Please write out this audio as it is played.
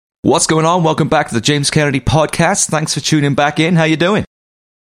What's going on? Welcome back to the James Kennedy Podcast. Thanks for tuning back in. How you doing?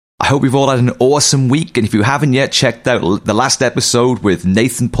 I hope you've all had an awesome week, and if you haven't yet checked out the last episode with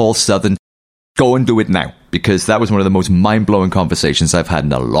Nathan Paul Southern, go and do it now, because that was one of the most mind-blowing conversations I've had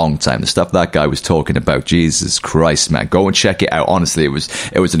in a long time. The stuff that guy was talking about, Jesus Christ, man. Go and check it out. Honestly, it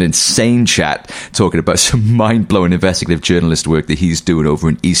was an insane chat talking about some mind-blowing investigative journalist work that he's doing over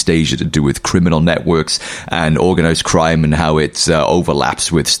in East Asia to do with criminal networks and organized crime and how it overlaps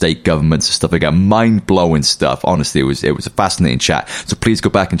with state governments and stuff like that. Mind-blowing stuff. Honestly, it was a fascinating chat. So please go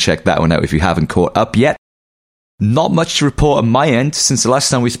back and check that one out if you haven't caught up yet. Not much to report on my end since the last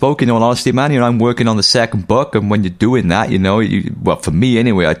time we spoke, in all honesty, man. I'm working on the second book, and when you're doing that, well, for me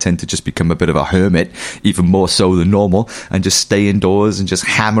anyway, I tend to just become a bit of a hermit, even more so than normal, and just stay indoors and just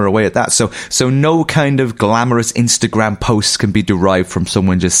hammer away at that. So no kind of glamorous Instagram posts can be derived from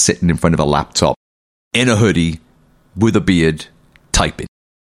someone just sitting in front of a laptop, in a hoodie, with a beard, typing.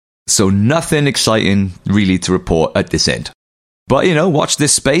 So nothing exciting really to report at this end. But, watch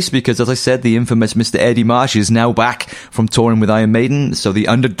this space because, as I said, the infamous Mr. Eddie Marsh is now back from touring with Iron Maiden. So the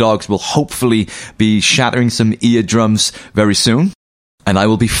underdogs will hopefully be shattering some eardrums very soon. And I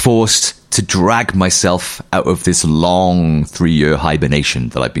will be forced to drag myself out of this long 3-year hibernation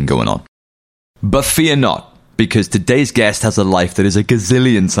that I've been going on. But fear not, because today's guest has a life that is a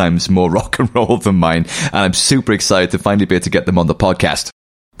gazillion times more rock and roll than mine. And I'm super excited to finally be able to get them on the podcast.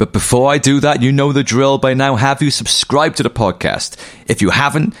 But before I do that, you know the drill by now. Have you subscribed to the podcast? If you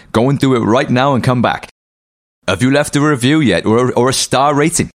haven't, go and do it right now and come back. Have you left a review yet or a star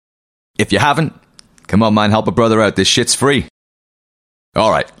rating? If you haven't, come on, man, help a brother out. This shit's free.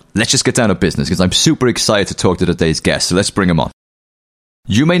 All right, let's just get down to business because I'm super excited to talk to today's guest. So let's bring him on.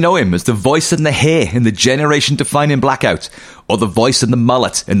 You may know him as the voice and the hair in the generation-defining Blackout, or the voice and the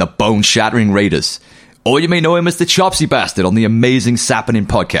mullet in the bone-shattering Raiders. Or you may know him as the Chopsy Bastard on the amazing Sappenin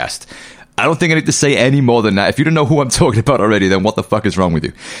podcast. I don't think I need to say any more than that. If you don't know who I'm talking about already, then what the fuck is wrong with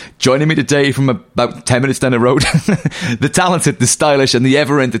you? Joining me today from about 10 minutes down the road, the talented, the stylish, and the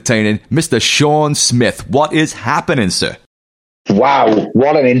ever-entertaining Mr. Sean Smith. What is happening, sir? Wow,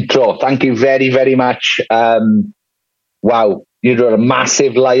 what an intro. Thank you very, very much. Wow, you're a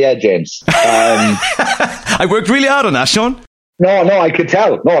massive liar, James. I worked really hard on that, Sean. No, I could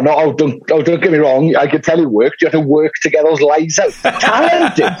tell. No, don't get me wrong. I could tell it worked. You have to work to get those lies out.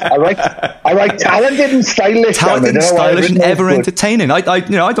 Talented, all right. Talented and stylish. Talented and stylish and ever entertaining.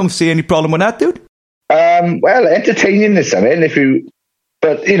 I don't see any problem with that, dude. Well, entertaining is something.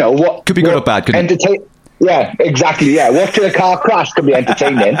 What could be good or bad. Couldn't it? Yeah, exactly. Yeah, watching a car crash can be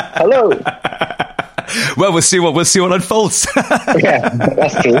entertaining. Hello. Well, we'll see what unfolds. Yeah,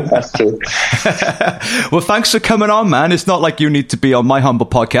 that's true. Well, thanks for coming on, man. It's not like you need to be on my humble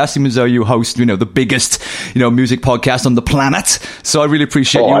podcast, even though you host, the biggest, music podcast on the planet. So I really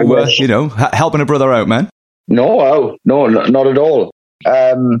appreciate you, helping a brother out, man. No, not at all.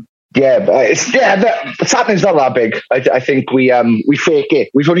 Sappenin's not that big. I think we fake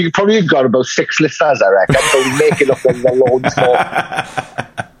it. We've probably got about 6 listeners, I reckon. So we make it look like there's loads more.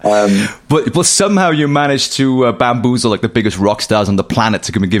 But somehow you managed to bamboozle like the biggest rock stars on the planet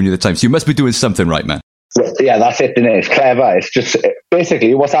to come and give you the time. So you must be doing something right, man. Yeah, that's it. It's clever. It's just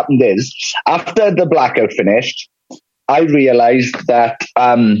basically what's happened is after the Blackout finished, I realised that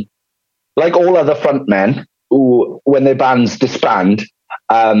like all other frontmen who, when their bands disband,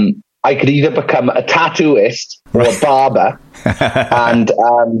 I could either become a tattooist or a barber, and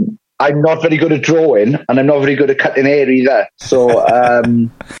I'm not very good at drawing, and I'm not very good at cutting hair either. So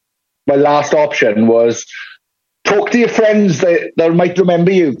my last option was talk to your friends that might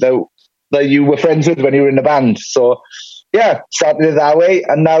remember you, that you were friends with when you were in the band. So yeah, started it that way,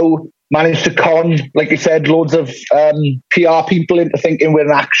 and now managed to con, like you said, loads of PR people into thinking we're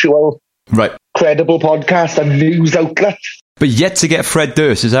an actual credible podcast and news outlet. But yet to get Fred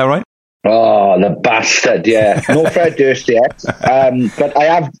Durst, is that right? Oh, the bastard! Yeah, no Fred Durst yet, but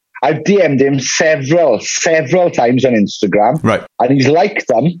I've DM'd him several times on Instagram, right? And he's liked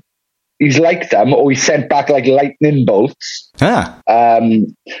them, or he sent back like lightning bolts. But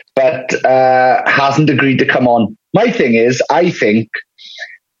hasn't agreed to come on. My thing is, I think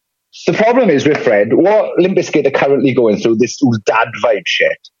the problem is with Fred, what Limp Bizkit are currently going through, this dad vibe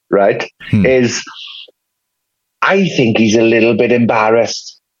shit, right? Is I think he's a little bit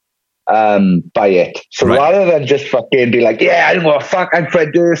embarrassed by it. So rather than just fucking be like, yeah, I don't know, fuck, I'm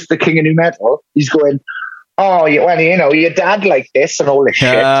Fred Durst, the king of new metal, he's going, oh, your dad like this and all this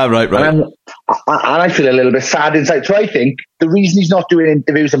shit. Right. And I feel a little bit sad inside. So I think the reason he's not doing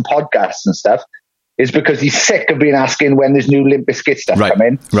interviews and podcasts and stuff is because he's sick of being asking when there's new Limp Bizkit stuff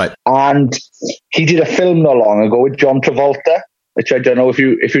coming. Right. And he did a film not long ago with John Travolta, which I don't know if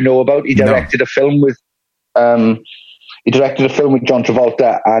you know about. He directed a film with John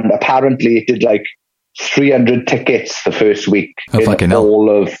Travolta, and apparently it did like 300 tickets the first week in all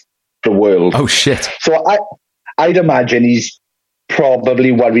of the world. Oh shit! So I'd imagine he's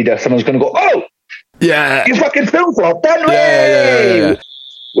probably worried that someone's going to go, "Oh, yeah, you fucking film flop, then yeah.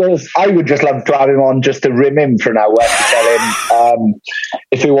 Whereas I would just love to have him on just to rim him for an hour to tell him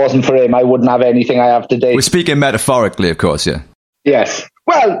if it wasn't for him, I wouldn't have anything I have today. We're speaking metaphorically, of course, yeah. Yes.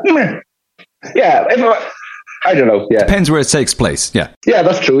 Well, yeah. I don't know. Yeah. Depends where it takes place. Yeah. Yeah,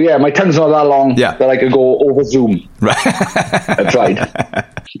 that's true. Yeah, my tongue's not that long that I could go over Zoom. Right. I tried.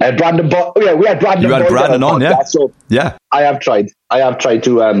 Brandon. We had Brandon. You had Brandon on, yeah. So yeah. I have tried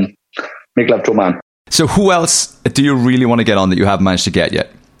to make love to a man. So who else do you really want to get on that you haven't managed to get yet?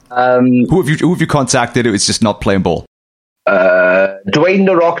 Who have you contacted who is just not playing ball? Dwayne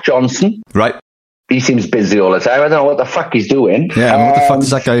 "The Rock" Johnson. Right. He seems busy all the time. I don't know what the fuck he's doing. Yeah, what the fuck does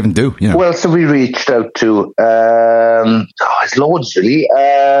that guy even do? You know? Who else have we reached out to? It's loads, really.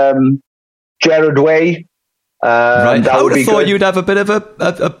 Jared Way. Right. I would have thought you'd have a bit of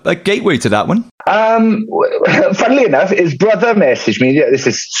a gateway to that one. Funnily enough, his brother messaged me. This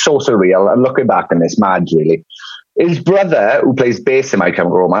is so surreal. I'm looking back on this, mad, really. His brother, who plays bass in My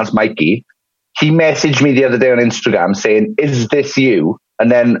Chemical Romance, Mikey, he messaged me the other day on Instagram saying, "Is this you?" And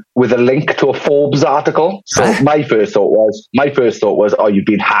then with a link to a Forbes article. So my first thought was, oh, you've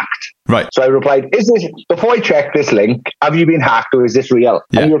been hacked. Right. So I replied, before I check this link, have you been hacked or is this real?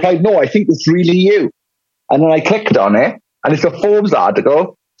 Yeah. And he replied, no, I think it's really you. And then I clicked on it and it's a Forbes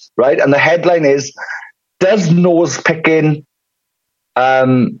article, right? And the headline is, does nose picking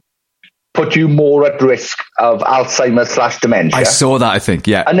put you more at risk of Alzheimer's / dementia? I saw that, I think,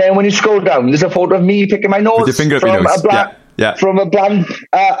 yeah. And then when you scroll down, there's a photo of me picking my nose. With your finger up your nose. Yeah. From a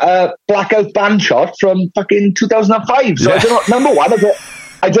Blackout band shot from fucking 2005. So I don't know, number one,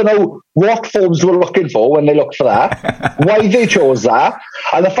 I don't know what Forbes were looking for when they looked for that, why they chose that,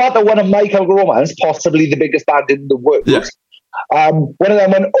 and the fact that one of My Chemical Romance, possibly the biggest band in the world, one of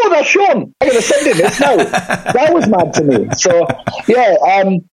them went, oh, that's Sean, I'm going to send him this now. That was mad to me. So, yeah,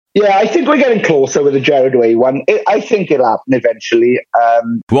 I think we're getting closer with the Jared Way one. I think it'll happen eventually.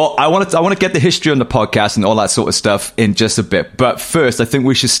 Well, I want to get the history on the podcast and all that sort of stuff in just a bit. But first, I think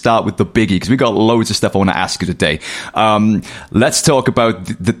we should start with the biggie because we got loads of stuff I want to ask you today. Let's talk about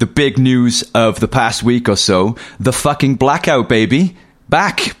the big news of the past week or so. The fucking Blackout, baby.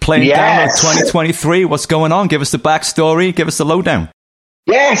 Back, playing Download 2023. What's going on? Give us the backstory. Give us the lowdown.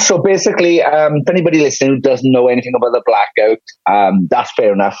 Yeah, so basically, if anybody listening who doesn't know anything about the Blackout, that's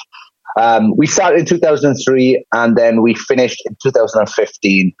fair enough. We started in 2003 and then we finished in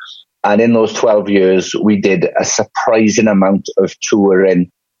 2015. And in those 12 years, we did a surprising amount of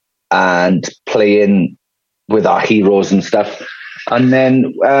touring and playing with our heroes and stuff. And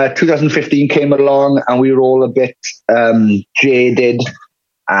then 2015 came along and we were all a bit jaded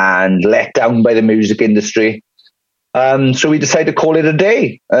and let down by the music industry. So we decided to call it a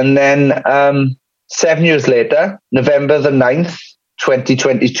day. And then 7 years later, November the 9th,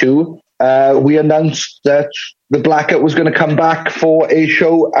 2022, we announced that the Blackout was going to come back for a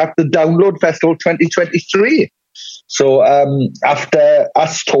show at the Download Festival 2023. So after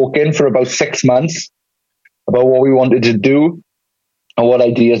us talking for about 6 months about what we wanted to do and what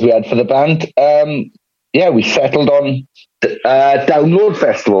ideas we had for the band, we settled on Download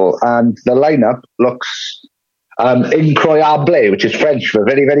Festival, and the lineup looks incroyable, which is French for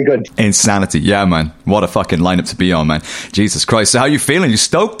very, very good. Insanity, yeah, man. What a fucking lineup to be on, man. Jesus Christ. So how are you feeling? You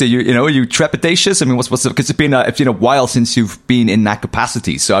stoked? Are you trepidatious? I mean, what's because it's been a while since you've been in that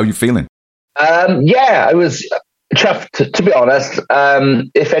capacity. So how are you feeling? I was chuffed, to be honest.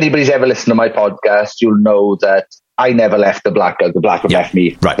 If anybody's ever listened to my podcast, you'll know that I never left the Blackout. The Blackout left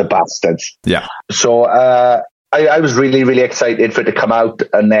me, right. The bastards. Yeah. So I was really, really excited for it to come out,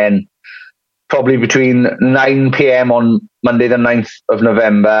 and then probably between 9 p.m. on Monday the 9th of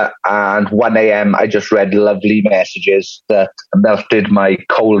November and 1 a.m. I just read lovely messages that melted my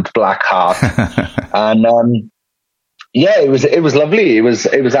cold black heart. And it was lovely. It was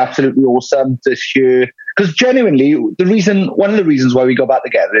absolutely awesome to hear, because genuinely one of the reasons why we got back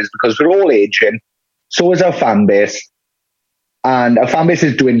together is because we're all aging. So is our fan base, and our fan base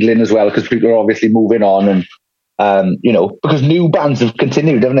is dwindling as well because people are obviously moving on, and because new bands have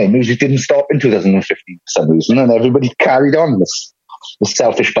continued, haven't they? Music didn't stop in 2015 for some reason, and everybody carried on, the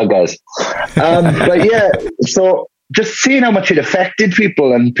selfish buggers. But yeah, so just seeing how much it affected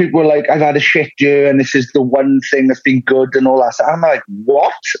people, and people were like, I've had a shit year, and this is the one thing that's been good, and all that. So I'm like,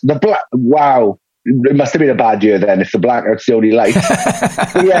 what? Wow. it must have been a bad year then if the Blackout's the only light.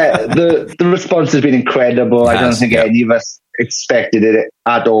 But yeah, the response has been incredible. I don't think any of us expected it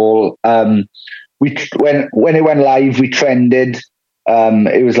at all. When it went live, we trended.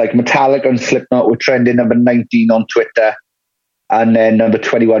 It was like Metallica and Slipknot were trending number 19 on Twitter, and then number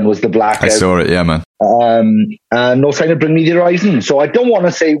 21 was the Blackout. I saw it, yeah, man. And no sign of Bring Me the Horizon. So I don't want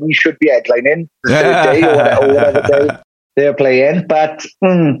to say we should be headlining the third day or whatever day they're playing, but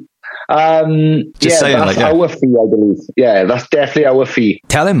that's our fee, I believe. Yeah, that's definitely our fee.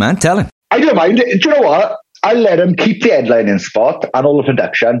 Tell him, man, tell him. I don't mind. Do you know what? I'll let them keep the headlining spot and all the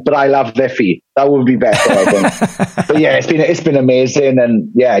production, but I'll have their fee. That would be better, I think. But yeah, it's been amazing,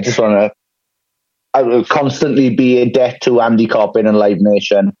 and yeah, I just want to. I will constantly be in debt to Andy Coppin and Live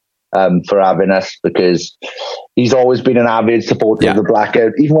Nation for having us, because he's always been an avid supporter of the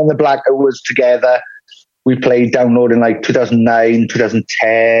Blackout. Even when the Blackout was together, we played Download in like 2009,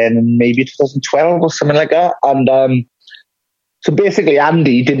 2010, maybe 2012 or something like that. And so basically,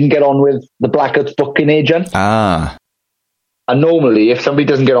 Andy didn't get on with the Blackout's booking agent. And normally, if somebody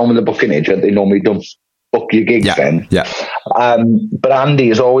doesn't get on with the booking agent, they normally don't book your gigs then. But Andy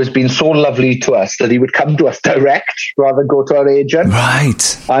has always been so lovely to us that he would come to us direct rather than go to our agent.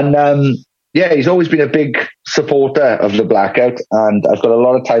 Right. And he's always been a big supporter of the Blackout, and I've got a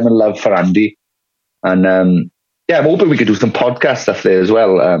lot of time and love for Andy. And I'm hoping we could do some podcast stuff there as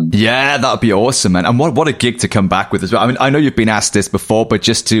well. That would be awesome, man. And what a gig to come back with as well. I mean, I know you've been asked this before, but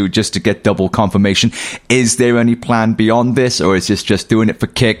just to get double confirmation, is there any plan beyond this, or is this just doing it for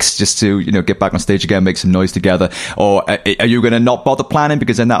kicks, just to get back on stage again, make some noise together? Or are you going to not bother planning,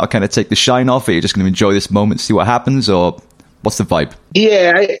 because then that'll kind of take the shine off? Are you just going to enjoy this moment, see what happens, or what's the vibe?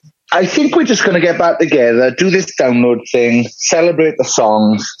 Yeah, I think we're just going to get back together, do this Download thing, celebrate the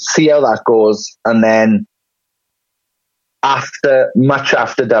songs, see how that goes, and then after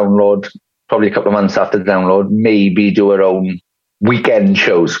Download, probably a couple of months after Download, maybe do our own weekend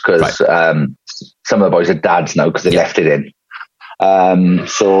shows, because some of the boys are dads now because they left it in.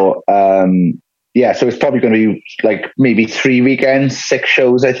 So it's probably going to be like maybe 3 weekends, 6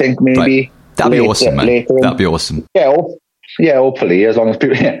 shows, I think, maybe. Right. That'd be awesome, man. That'd be awesome. Yeah, hopefully, as long as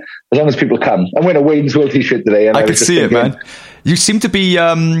people come. I'm wearing a Wayne's World t-shirt today. And I can see it, man. You seem to be.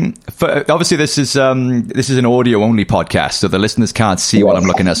 Obviously, this is an audio-only podcast, so the listeners can't see what I'm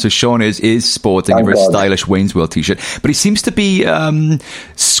looking at. So Sean is sporting a very stylish Wayne's World t-shirt, but he seems to be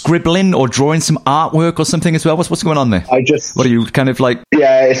scribbling or drawing some artwork or something as well. What's going on there? What are you kind of like?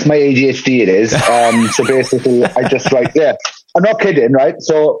 Yeah, it's my ADHD. It is. So basically, I just write. Yeah, I'm not kidding, right?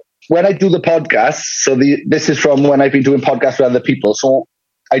 So when I do the podcast, this is from when I've been doing podcasts with other people. So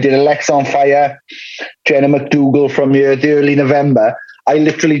I did Alexa on Fire, Jenna McDougall from the early November. I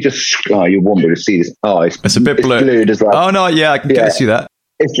literally just, you won't be able to see this. Oh, it's a bit blurred as well. Oh, no, yeah, I can see that.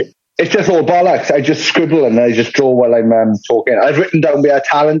 It's just all bollocks. I just scribble and I just draw while I'm talking. I've written down we are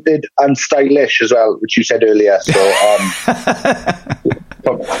talented and stylish as well, which you said earlier. So,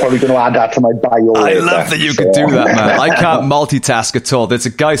 probably going to add that to my bio. I love that you can do that, man. I can't multitask at all. There's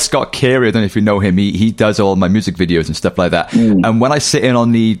a guy, Scott Carey, I don't know if you know him. He does all my music videos and stuff like that. And when I sit in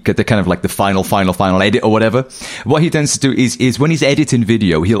on the kind of like the final edit or whatever, what he tends to do is when he's editing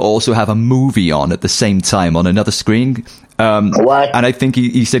video, he'll also have a movie on at the same time on another screen. And I think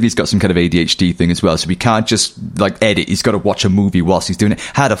he said he's got some kind of ADHD thing as well, so he can't just like edit. He's got to watch a movie whilst he's doing it.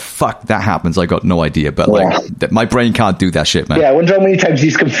 How the fuck that happens, I got no idea. But my brain can't do that shit, man. Yeah, I wonder how many times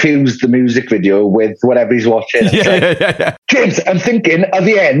he's confused the music video with whatever he's watching. Yeah. James, I'm thinking at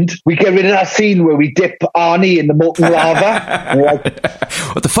the end we get rid of that scene where we dip Arnie in the molten lava. And like,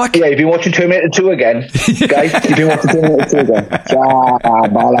 what the fuck? Yeah, you've been watching Terminator 2 again, guys. You've been watching Terminator 2 again.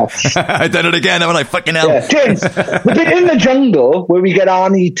 Bollocks. I done it again, haven't I? Fucking hell. Yeah. James, the bit in the jungle where we get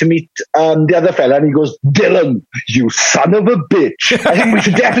Arnie to meet the other fella, and he goes, "Dylan, you son of a bitch." I think we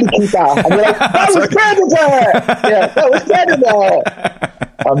should definitely keep that. And we're like, that was Predator. Yeah, that was Predator.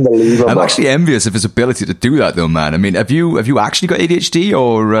 Unbelievable. I'm actually envious of his ability to do that, though, man. I mean, have you actually got ADHD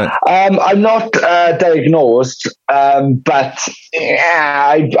or? I'm not diagnosed, but I'm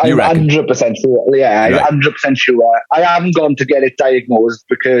 100% sure. Yeah, I'm 100% sure. I haven't gone to get it diagnosed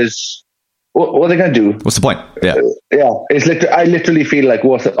because what are they going to do? What's the point? Yeah, It's I literally feel like,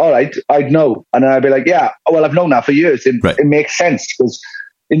 all right, I'd know, and then I'd be like, yeah, well, I've known that for years. It makes sense because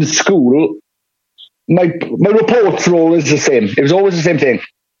in school, my reports were always the same. It was always the same thing.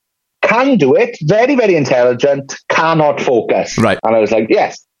 Can do it, very, very intelligent, cannot focus. Right. And I was like,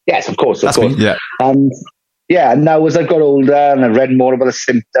 yes, of course. That's me, yeah. And now as I got older and I read more about the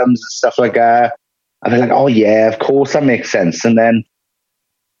symptoms and stuff like that, I was like, oh yeah, of course that makes sense. And then,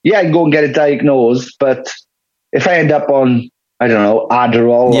 I can go and get it diagnosed, but if I end up on I don't know,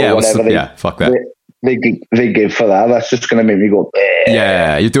 Adderall or whatever fuck that. They give for that. That's just going to make me go.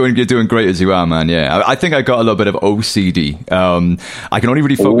 Yeah, you're doing great as you are, man. Yeah, I think I got a little bit of OCD. I can only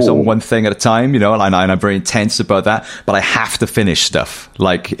really focus on one thing at a time, and I'm very intense about that. But I have to finish stuff.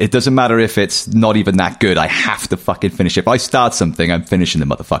 Like, it doesn't matter if it's not even that good. I have to fucking finish it. If I start something, I'm finishing the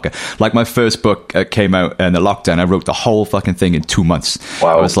motherfucker. Like, my first book came out in the lockdown. I wrote the whole fucking thing in 2 months.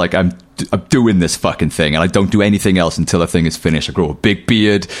 Wow. I was like, I'm doing this fucking thing, and I don't do anything else until the thing is finished. I grow a big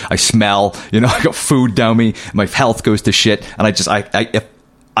beard, I smell, I got food down me, my health goes to shit, and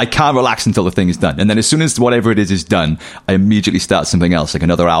I can't relax until the thing is done. And then as soon as whatever it is done, I immediately start something else, like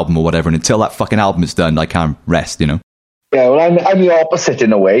another album or whatever, and until that fucking album is done, I can't rest, Yeah, well, I'm the opposite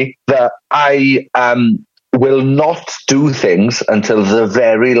in a way, that I will not do things until the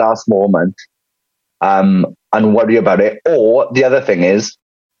very last moment and worry about it. Or the other thing is,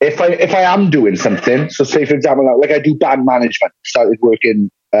 if I am doing something, so say for example, like I do band management, started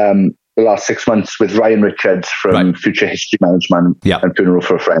working the last 6 months with Ryan Richards from Future History Management and Funeral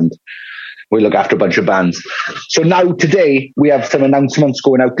for a Friend. We look after a bunch of bands. So now today we have some announcements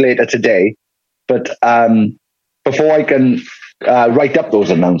going out later today, but before I can write up those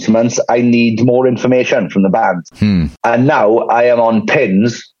announcements, I need more information from the band. And now I am on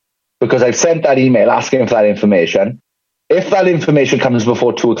pins because I've sent that email asking for that information. If that information comes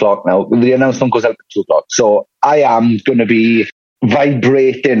before 2:00 now, the announcement goes out at 2:00. So I am going to be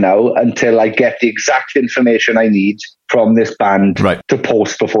vibrating now until I get the exact information I need from this band to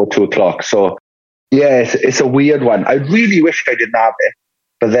post before 2:00. So yeah, it's a weird one. I really wish I didn't have it,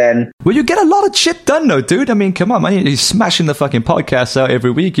 but then... Well, you get a lot of shit done though, dude. I mean, come on, man. You're smashing the fucking podcast out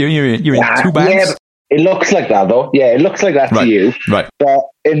every week. You're in 2 bands. Yeah, it looks like that though. Yeah, it looks like that to you. Right. But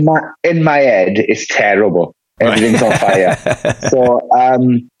in my head, it's terrible. Everything's on fire. So,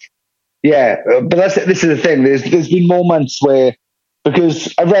 but this is the thing. There's been moments where,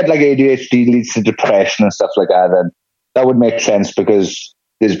 because I've read like ADHD leads to depression and stuff like that, and that would make sense because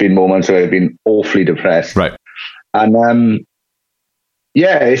there's been moments where I've been awfully depressed. Right. And,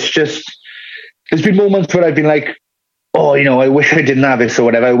 it's just, there's been moments where I've been like, oh, I wish I didn't have this or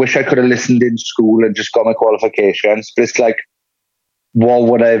whatever. I wish I could have listened in school and just got my qualifications. But it's like, what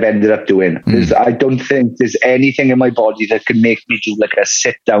would I have ended up doing? I don't think there's anything in my body that can make me do like a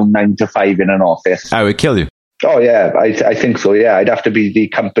sit down 9 to 5 in an office. I would kill you. Oh yeah, I think so. Yeah, I'd have to be the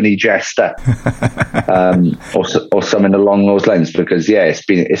company jester, or something along those lines. Because it's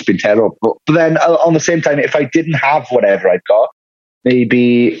been terrible. But then on the same time, if I didn't have whatever I've got,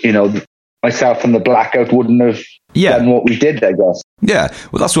 maybe myself and the Blackout wouldn't have done what we did, I guess. Yeah,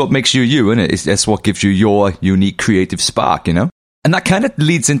 well, that's what makes you you, isn't it? That's what gives you your unique creative spark, And that kind of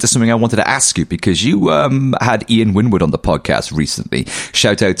leads into something I wanted to ask you, because you had Ian Winwood on the podcast recently.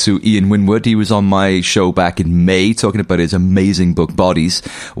 Shout out to Ian Winwood. He was on my show back in May talking about his amazing book, Bodies.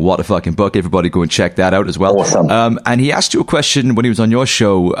 What a fucking book. Everybody go and check that out as well. Awesome. And he asked you a question when he was on your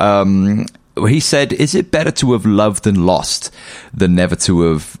show. He said, is it better to have loved and lost than never to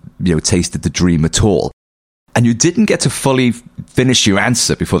have tasted the dream at all? And you didn't get to fully finish your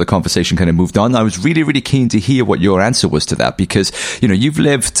answer before the conversation kind of moved on. I was really, really keen to hear what your answer was to that, because,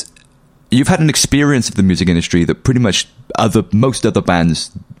 you've had an experience of the music industry that pretty much most other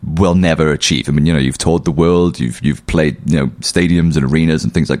bands will never achieve. I mean, you've toured the world, you've played, stadiums and arenas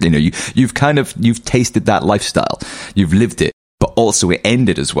and things like that. You've tasted that lifestyle. You've lived it. But also it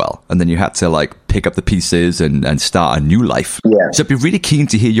ended as well. And then you had to pick up the pieces and start a new life. Yeah. So I'd be really keen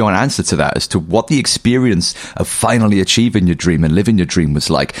to hear your answer to that, as to what the experience of finally achieving your dream and living your dream was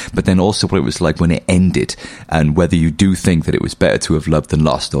like, but then also what it was like when it ended, and whether you do think that it was better to have loved than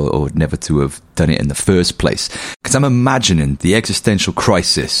lost, or never to have done it in the first place. Because I'm imagining the existential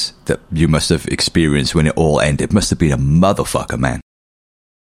crisis that you must have experienced when it all ended. Must have been a motherfucker, man.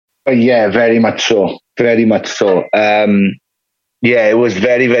 Yeah, very much so. Very much so. Yeah, it was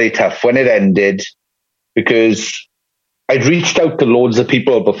very, very tough when it ended, because I'd reached out to loads of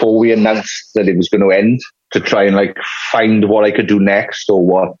people before we announced that it was going to end, to try and find what I could do next, or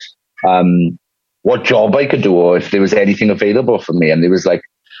what job I could do, or if there was anything available for me. And there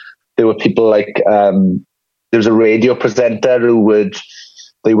were people there was a radio presenter who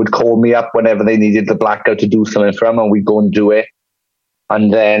they would call me up whenever they needed the Blackout to do something for them, and we'd go and do it.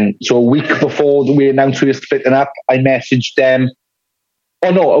 And then, so a week before we announced we were splitting up, I messaged them. Oh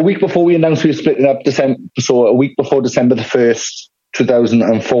no, a week before we announced we were splitting up, so a week before December the 1st,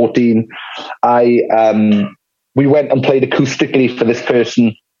 2014, we went and played acoustically for this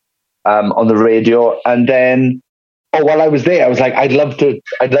person on the radio. And then, while I was there, I was like, I'd love to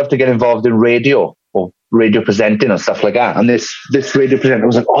get involved in radio, or radio presenting or stuff like that. And this radio presenter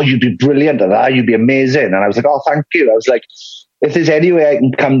was like, oh, you'd be brilliant at that, you'd be amazing. And I was like, oh, thank you. I was like, if there's any way I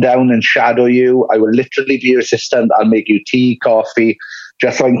can come down and shadow you, I will literally be your assistant. I'll make you tea, coffee,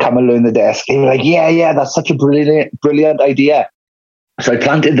 just so I can come and learn the desk. They were like, yeah, that's such a brilliant idea. So I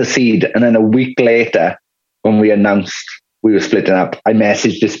planted the seed, and then a week later, when we announced we were splitting up, I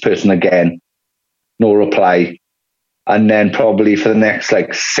messaged this person again. No reply. And then probably for the next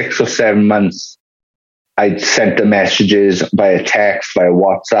like 6 or 7 months, I'd sent the messages via text, via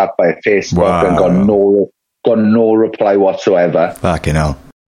WhatsApp, via Facebook, and got no reply whatsoever. Fucking hell.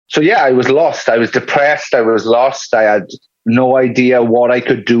 So yeah, I was lost. I was depressed. I was lost. I had no idea what I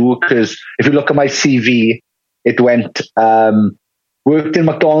could do, because if you look at my CV, it went, worked in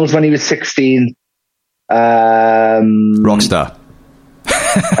McDonald's when he was 16. Rockstar.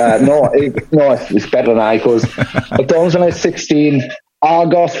 No, it's better than I, because McDonald's when I was 16,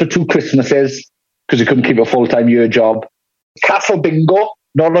 Argos for 2 Christmases, because you couldn't keep a full-time year job. Castle Bingo,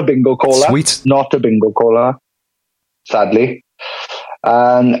 not a bingo cola. Sweet. Not a bingo cola, sadly.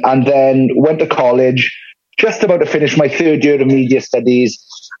 And then went to college, just about to finish my 3rd year of media studies,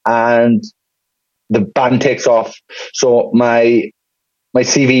 and the band takes off. So my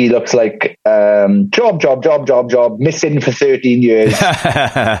CV looks like job, missing for 13 years,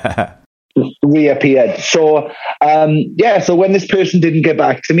 reappeared. So, so when this person didn't get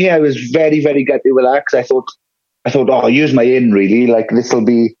back to me, I was very, very gutted with that, because I thought, oh, use my in, really. Like, this will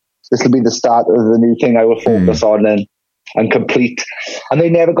be the start of the new thing I will focus on and complete. And they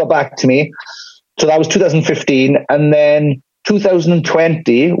never got back to me. So that was 2015. And then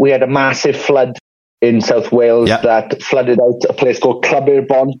 2020, we had a massive flood in South Wales that flooded out a place called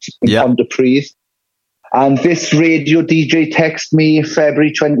Clubberbont in Pontypridd. And this radio DJ texted me February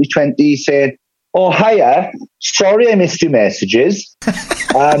 2020 saying, oh, hiya, sorry I missed your messages.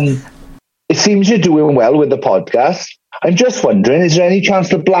 It seems you're doing well with the podcast. I'm just wondering, is there any chance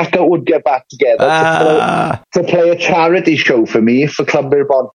the Blackout would get back together to play a charity show for me for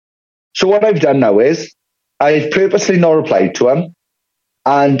Clubberbont? So what I've done now is I've purposely not replied to him.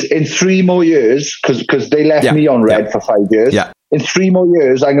 And in 3 more years, because they left me on red for 5 years, in 3 more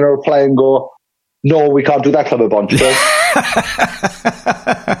years, I'm going to reply and go, no, we can't do that Clubberbont show.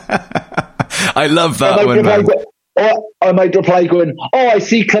 I love that one, man. Or I might reply going, oh, I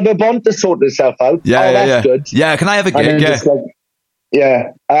see Clubberbont has sorted itself out. That's good. Yeah, can I have a gig?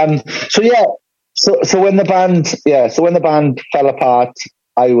 So when the band fell apart,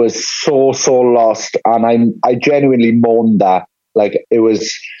 I was so lost, and I genuinely mourned that. Like, it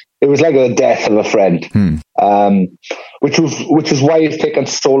was like the death of a friend, which is why it's taken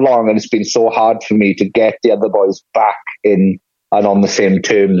so long, and it's been so hard for me to get the other boys back in and on the same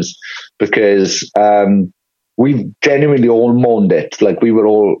terms, because we genuinely all mourned it. Like, we were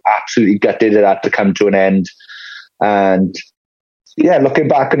all absolutely gutted it had to come to an end. And yeah, looking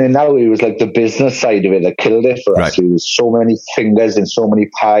back on it now, it was like the business side of it that killed it for us. There was so many fingers and so many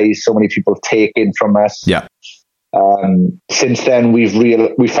pies, so many people taken from us. Yeah. Since then, we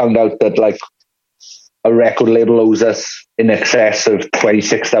found out that like a record label owes us in excess of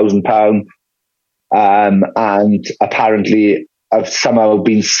 £26,000, and apparently I've somehow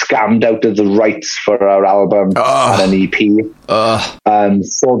been scammed out of the rights for our album and an EP.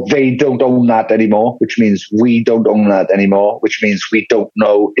 So they don't own that anymore, which means we don't own that anymore, which means we don't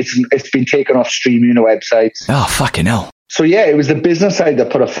know. It's been taken off streaming websites. Oh, fucking hell. So yeah, it was the business side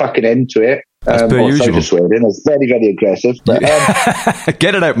that put a fucking end to it. That's per usual. It was very, very aggressive. But,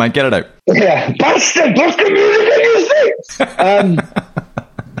 get it out, man. Get it out. Yeah, bastard! What's communicating?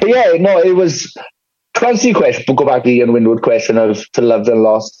 But yeah, no, it was. To answer your question, we'll go back to the Ian Winwood question of to loved and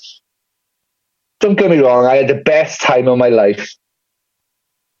lost. Don't get me wrong, I had the best time of my life.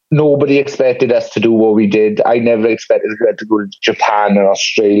 Nobody expected us to do what we did. I never expected to go to Japan and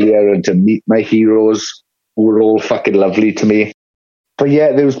Australia and to meet my heroes, who were all fucking lovely to me. But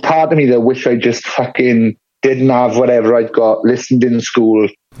yeah, there was part of me that wish I just fucking didn't have whatever I'd got, listened in school.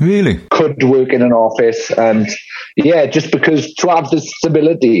 Really? Could work in an office. And yeah, just because to have this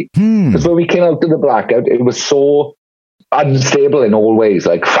stability. Because when we came out of the Blackout, it was so unstable in all ways,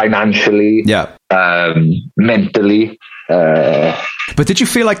 like financially, mentally. But did you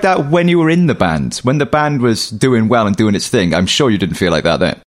feel like that when you were in the band? When the band was doing well and doing its thing? I'm sure you didn't feel like that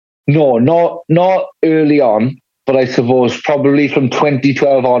then. No, not early on. But I suppose probably from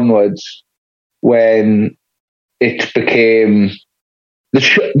 2012 onwards, when it became the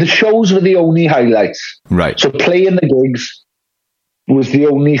shows were the only highlights. Right. So playing the gigs was the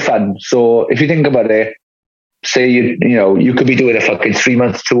only fun. So if you think about it, say you could be doing a fucking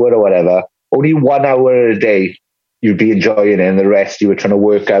 3-month tour or whatever. Only 1 hour a day you'd be enjoying it, and the rest you were trying to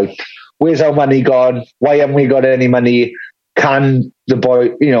work out. Where's our money gone? Why haven't we got any money? Can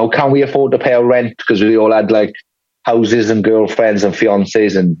we afford to pay our rent? Because we all had like houses and girlfriends and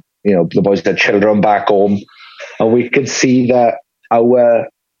fiancés, and the boys had children back home, and we could see that our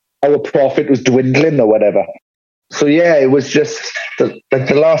profit was dwindling or whatever. So yeah, it was just the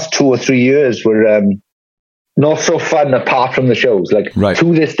last 2 or 3 years were not so fun apart from the shows. Like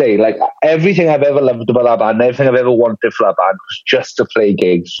to this day, like everything I've ever loved about that band, everything I've ever wanted for that band was just to play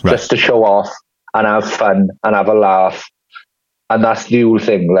gigs, just to show off and have fun and have a laugh. And that's the whole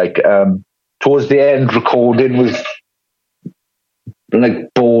thing. Like towards the end, recording was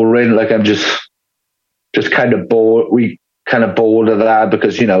like boring. Like I'm just kind of bored. We kind of bored of that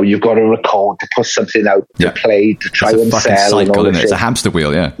because you've got to record to put something out to play to try and sell. Cycle, isn't it? It's a hamster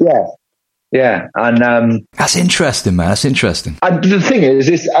wheel, yeah. And that's interesting, man. That's interesting. And the thing is,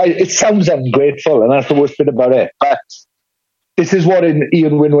 it sounds ungrateful, and that's the worst bit about it. But this is what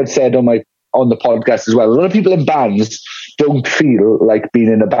Ian Winwood said on the podcast as well. A lot of people in bands don't feel like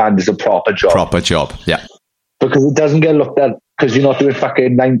being in a band is a proper job. Yeah. Because it doesn't get looked at because you're not doing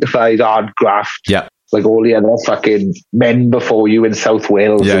fucking 9 to 5 hard graft. Yeah. Like all the other fucking men before you in South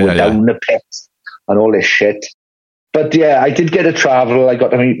Wales who were down the pit and all this shit. But yeah, I did get to travel. I got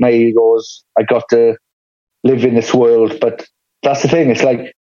to meet my heroes. I got to live in this world. But that's the thing. It's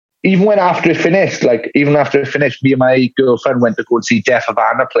like, even after it finished, me and my girlfriend went to go and see Def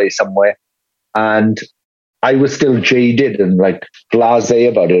Havana play somewhere. And I was still jaded and like blasé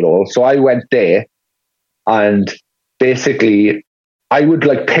about it all. So I went there and basically I would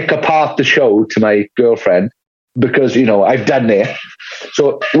like pick apart the show to my girlfriend because, I've done it.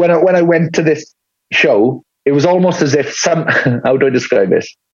 So when I went to this show, it was almost as if how do I describe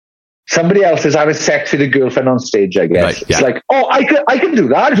this? Somebody else is having sex with a girlfriend on stage, I guess. Right, yeah. It's like, I can do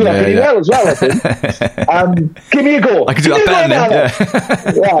that. I do that pretty well as well, I think. Give me a go. I can do that better.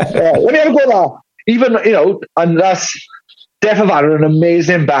 Yeah. Let me have a go there. Even, and that's Def Havana, an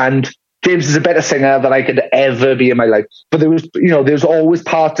amazing band. James is a better singer than I could ever be in my life. But there was always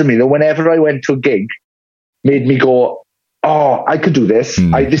part of me that whenever I went to a gig, made me go, oh, I could do this.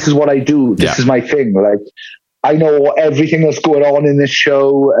 This is what I do. This is my thing. Like, I know everything that's going on in this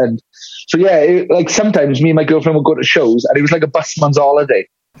show. And so, like sometimes me and my girlfriend would go to shows and it was like a busman's holiday.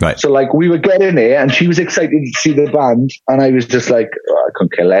 Right. So like we would get in there and she was excited to see the band and I was just like, I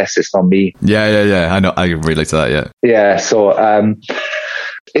couldn't care less. It's not me. Yeah. I know. I relate to that. Yeah. Yeah. So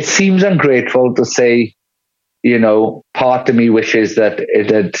it seems ungrateful to say, part of me wishes that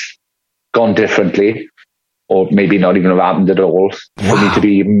it had gone differently or maybe not even have happened at all for me to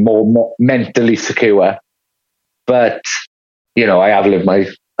be more mentally secure. But, I have lived my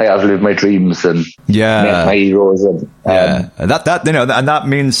dreams and met my heroes. And that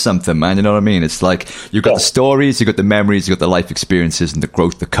means something, man. You know what I mean? It's like you've got the stories, you've got the memories, you've got the life experiences and the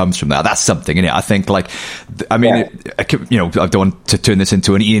growth that comes from that. That's something, innit? I think I don't want to turn this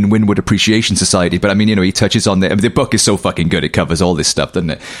into an Ian Winwood Appreciation Society, but he touches on the book is so fucking good. It covers all this stuff, doesn't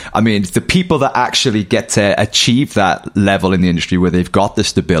it? The people that actually get to achieve that level in the industry where they've got the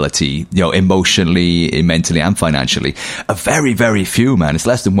stability, emotionally, mentally and financially are very, very few, man. It's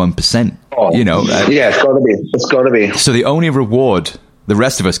less than 1%. It's got to be. So the only reward the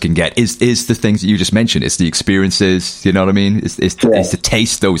rest of us can get is the things that you just mentioned. It's the experiences, you know what I mean? It's to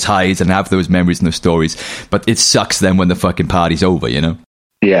taste those highs and have those memories and those stories. But it sucks then when the fucking party's over,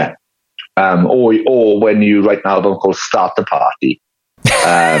 Yeah. Or when you write an album called Start the Party.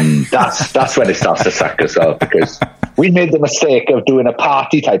 That's when it starts to suck as well, because we made the mistake of doing a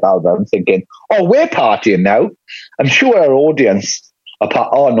party type album thinking, we're partying now. I'm sure our audience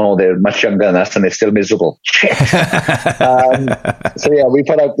they're much younger than us and they're still miserable. Shit. We put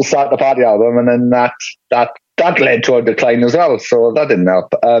out the Start the Party album and then that led to a decline as well, so that didn't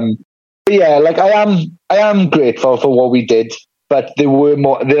help. I am grateful for what we did, but there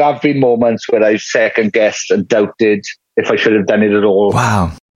have been moments where I've second guessed and doubted if I should have done it at all.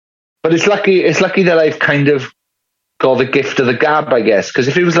 Wow. But it's lucky that I've kind of got the gift of the gab, I guess, because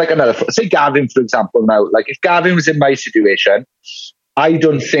if it was like say Gavin, for example, now, like if Gavin was in my situation, I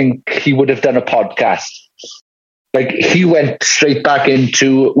don't think he would have done a podcast. Like he went straight back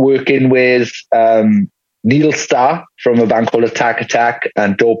into working with Neil Starr from a band called Attack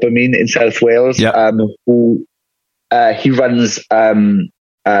and Dopamine in South Wales, who he runs a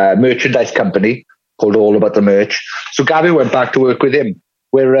merchandise company called All About the Merch. So Gavin went back to work with him.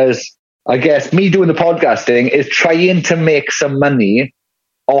 Whereas I guess me doing the podcasting is trying to make some money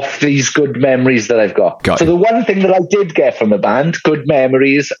off these good memories that I've got. So the one thing that I did get from the band, good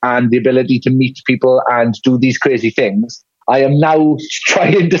memories and the ability to meet people and do these crazy things, I am now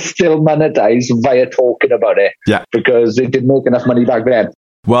trying to still monetize via talking about it. Yeah. Because it didn't make enough money back then.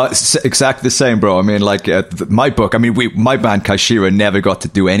 Well, it's exactly the same, bro. I mean, like, my book, I mean, my band, Kaishira, never got to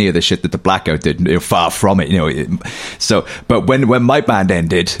do any of the shit that the Blackout did. Far from it, but when my band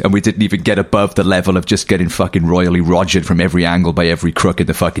ended, and we didn't even get above the level of just getting fucking royally rogered from every angle by every crook in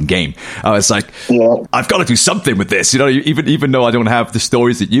the fucking game, I was like, I've got to do something with this, even though I don't have the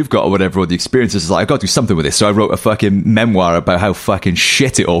stories that you've got or whatever, or the experiences, it's like, I've got to do something with this. So I wrote a fucking memoir about how fucking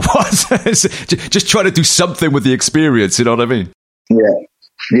shit it all was. Just try to do something with the experience, you know what I mean?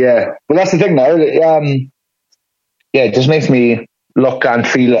 Yeah, well, that's the thing now. It just makes me look and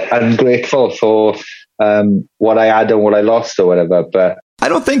feel ungrateful for what I had and what I lost or whatever. But I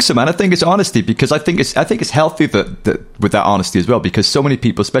don't think so, man. I think it's honesty, because I think it's healthy that with that honesty as well, because so many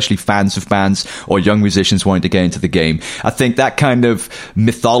people, especially fans of bands or young musicians wanting to get into the game, I think that kind of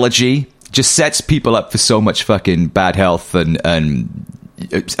mythology just sets people up for so much fucking bad health and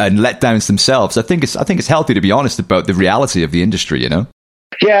letdowns themselves. I think it's healthy to be honest about the reality of the industry,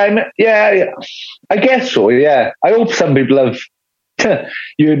 Yeah, I guess so, yeah. I hope some people have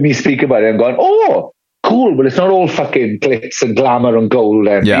you heard me speak about it and gone, oh, cool, but it's not all fucking glitz and glamour and gold.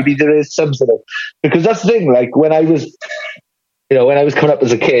 And maybe there is some sort of... Because that's the thing, like, when I was coming up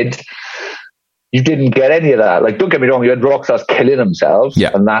as a kid, you didn't get any of that. Like, don't get me wrong, you had rock stars killing themselves,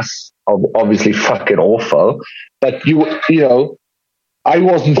 and that's obviously fucking awful. But, I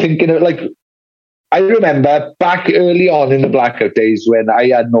wasn't thinking of, like... I remember back early on in the Blackout days when I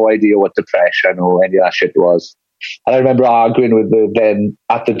had no idea what depression or any of that shit was. And I remember arguing with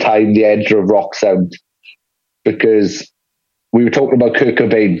at the time, the editor of Rock Sound, because we were talking about Kurt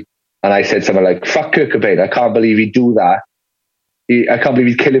Cobain. And I said something like, fuck Kurt Cobain, I can't believe he'd do that. I can't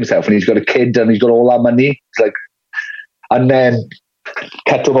believe he'd kill himself and he's got a kid and he's got all that money. It's like, and then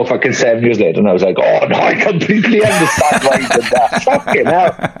cut to about fucking 7 years later, and I was like, oh no, I completely understand why he did that. Fucking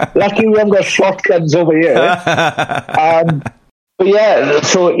hell. Lucky we haven't got shotguns over here. But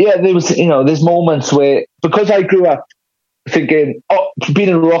there was, there's moments where, because I grew up thinking, being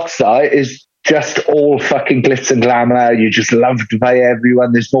a rock star is just all fucking glitz and glamour, you're just loved by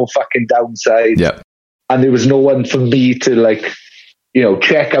everyone, there's no fucking downside. Yeah. And there was no one for me to, like,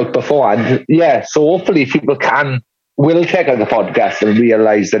 check out beforehand. Yeah, so hopefully people will check out the podcast and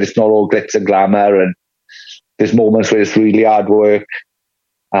realize that it's not all glitz and glamour, and there's moments where it's really hard work,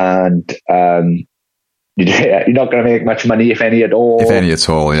 and you're not going to make much money, if any at all.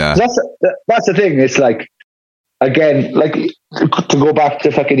 Yeah. That's the thing. It's like, again, like, to go back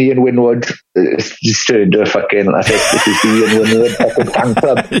to fucking Ian Winwood, it's just turned to a fucking, I think this is the Ian Winwood fucking fan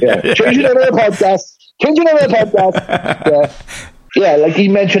club. Yeah. Changing over the podcast. Yeah, like he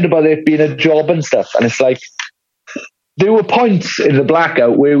mentioned about it being a job and stuff, and it's like, there were points in the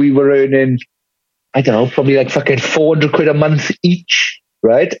Blackout where we were earning, I don't know, probably like fucking 400 quid a month each,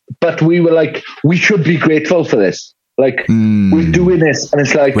 right? But we were like, we should be grateful for this. Like, we're doing this, and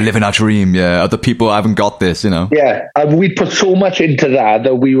it's like... We're living our dream, yeah. Other people haven't got this, Yeah, and we put so much into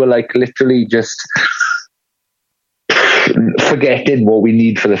that we were like literally just forgetting what we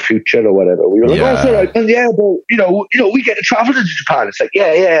need for the future or whatever. We were like, oh, it's all right. And but, we get to travel to Japan. It's like,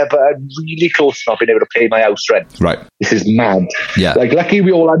 yeah, but I'm really close to not being able to pay my house rent. Right. This is mad. Yeah. Like, the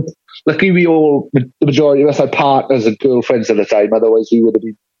majority of us had partners and girlfriends at the time. Otherwise, we would have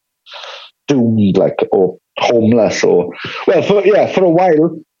been doomed, like, or homeless, or... Well, for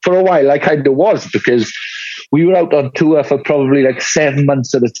a while, I kind of was, because we were out on tour for probably like 7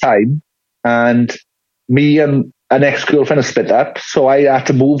 months at a time, and me and an ex-girlfriend had split up, so I had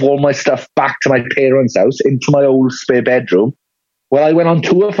to move all my stuff back to my parents' house into my old spare bedroom. Well, I went on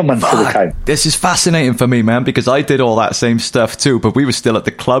tour for months at a time. This is fascinating for me, man, because I did all that same stuff too, but we were still at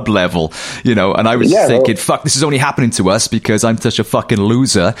the club level, and I was thinking, fuck, this is only happening to us because I'm such a fucking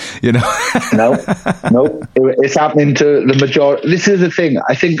loser, No, it's happening to the majority. This is the thing.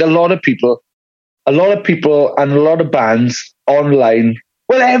 I think a lot of people and a lot of bands online,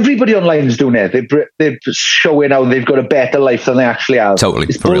 well, everybody online is doing it. They're showing how they've got a better life than they actually have. Totally.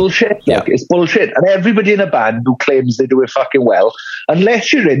 It's bullshit. It's bullshit. And everybody in a band who claims they do it fucking well,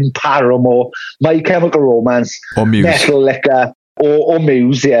 unless you're in Paramore, My Chemical Romance, or Muse, Metal Liquor, or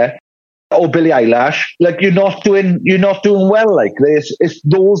Muse, or Billie Eilish, like, you're not doing well. Like, it's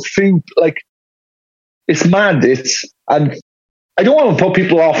those few, like, it's mad. And I don't want to put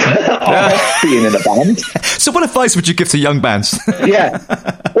people off being in a band. So what advice would you give to young bands?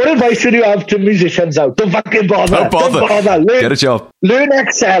 What advice would you have to musicians out? Don't fucking bother. Don't bother. Get a job. Learn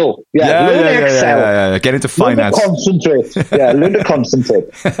Excel. Learn Excel. Yeah. Get into finance. Learn to concentrate.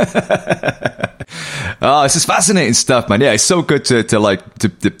 Oh, this is fascinating stuff, man. Yeah, it's so good to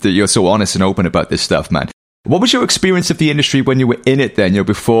you're so honest and open about this stuff, man. What was your experience of the industry when you were in it then,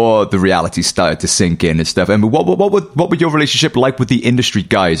 before the reality started to sink in and stuff? I mean, what were your relationship like with the industry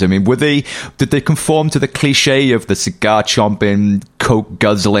guys? I mean, did they conform to the cliche of the cigar chomping, coke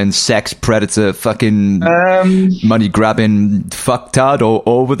guzzling, sex predator, fucking money grabbing fucktard,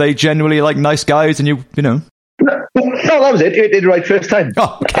 or were they genuinely like nice guys and you know? No, that was it. You did it right first time.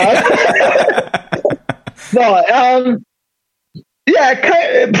 Oh, okay.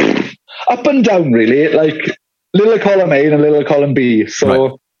 Up and down, really. Like little column A and little column B. So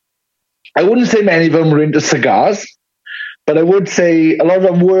right. I wouldn't say many of them were into cigars, but I would say a lot of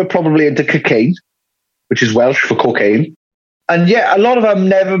them were probably into cocaine, which is Welsh for cocaine. And yeah, a lot of them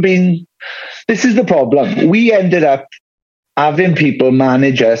never been. This is the problem. We ended up having people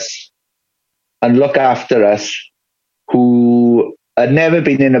manage us and look after us who had never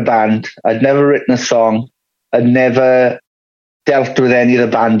been in a band, had never written a song, had never dealt with any of the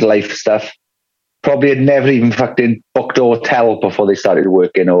band life stuff, probably had never even fucking booked a hotel before they started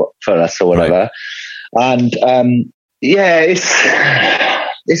working for us or whatever. Right. And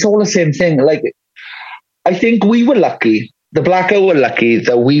it's all the same thing. Like, I think we were lucky, the Blackout were lucky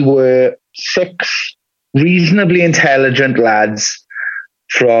that we were 6 reasonably intelligent lads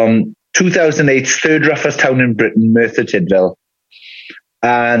from 2008's third roughest town in Britain, Merthyr Tydfil.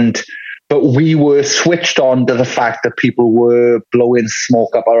 But we were switched on to the fact that people were blowing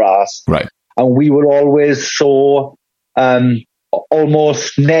smoke up our ass. Right. And we were always so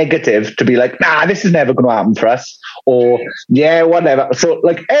almost negative to be like, nah, this is never going to happen for us. Or, yeah, whatever. So,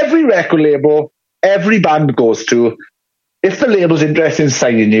 like, every record label, every band goes to, if the label's interested in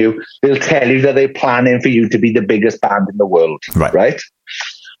signing you, they'll tell you that they're planning for you to be the biggest band in the world. Right?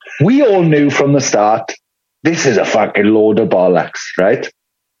 We all knew from the start, this is a fucking load of bollocks, right?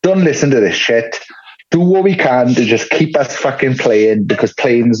 Don't listen to this shit. Do what we can to just keep us fucking playing, because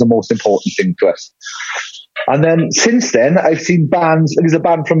playing is the most important thing to us. And then since then, I've seen bands. There's a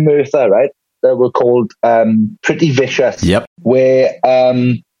band from Merthyr, right? That were called Pretty Vicious. Yep. Where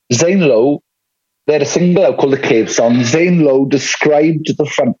Zane Lowe, they had a single out called The Cave Song. Zane Lowe described the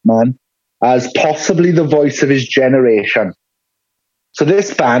frontman as possibly the voice of his generation. So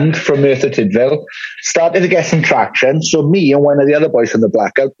this band from Merthyr Tydfil started to get some traction. So me and one of the other boys from the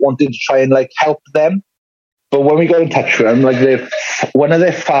Blackout wanted to try and like help them. But when we got in touch with them, like one of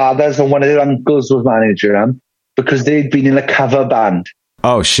their fathers and one of their uncles was managing them because they'd been in a cover band.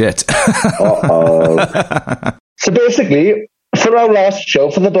 Oh, shit. So basically, for our last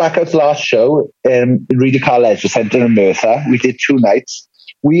show, for the Blackout's last show in Reedy Car Leisure Centre in Merthyr, we did 2 nights.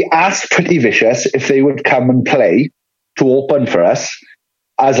 We asked Pretty Vicious if they would come and play to open for us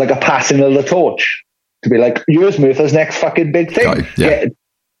as like a passing of the torch, to be like, here's Merthyr's next fucking big thing. Get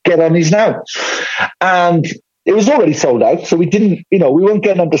on these now. And it was already sold out, so we didn't, we weren't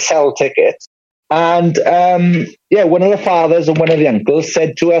getting them to sell tickets. And one of the fathers and one of the uncles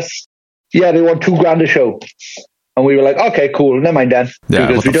said to us, they want $2,000 a show. And we were like, okay, cool, never mind then,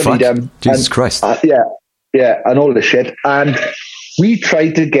 because we don't need them. Jesus Christ. And all this shit. And we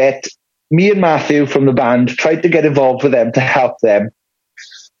tried to get, me and Matthew from the band tried to get involved with them to help them,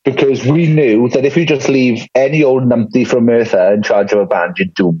 because we knew that if you just leave any old numpty from Merthyr in charge of a band, you're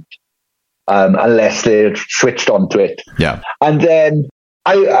doomed, unless they're switched onto it. Yeah. And then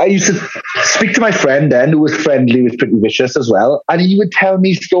I used to speak to my friend then, who was friendly with Pretty Vicious as well, and he would tell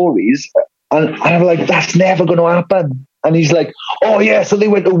me stories, and I'm like, that's never going to happen. And he's like, oh yeah, so they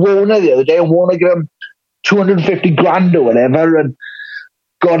went to Warner the other day, and Warner gave him $250,000 or whatever, and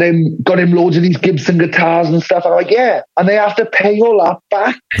got him loads of these Gibson guitars and stuff. I'm like, yeah, and they have to pay all that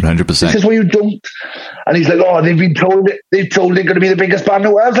back. 100%. This is what you don't. And he's like, oh, they're told they're going to be the biggest band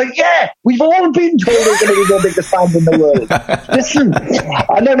in the world. I was like, yeah, we've all been told they're going to be the biggest band in the world. Listen.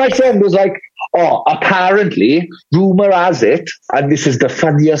 And then my friend was like, oh, apparently, rumor has it, and this is the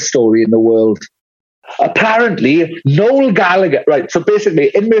funniest story in the world. Apparently, Noel Gallagher, right? So basically,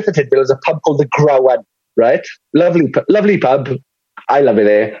 in Merthyr Tydfil, there's a pub called the Growan, right? Lovely pub. I love it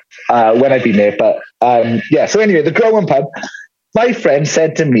there when I've been there. But so anyway, the Growan pub, my friend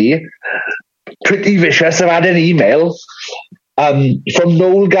said to me, Pretty Vicious have had an email from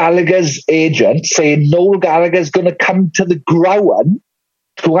Noel Gallagher's agent saying Noel Gallagher's going to come to the Growan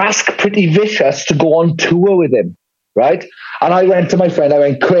to ask Pretty Vicious to go on tour with him, right? And I went to my friend, I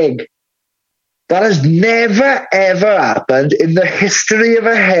went, Craig, that has never, ever happened in the history of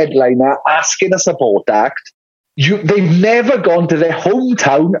a headliner asking a support act. They've never gone to their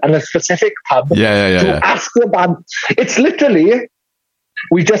hometown and a specific pub to ask the band. It's literally,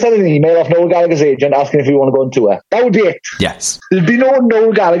 we just had an email off Noel Gallagher's agent asking if we want to go on tour. That would be it. Yes. There'd be no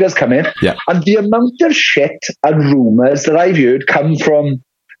Noel Gallagher's coming. Yeah. And the amount of shit and rumours that I've heard come from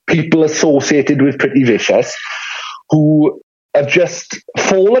people associated with Pretty Vicious who have just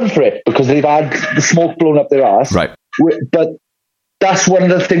fallen for it because they've had the smoke blown up their ass. Right. But that's one of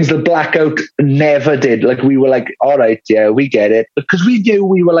the things that Blackout never did. Like, we were like, all right, yeah, we get it. Because we knew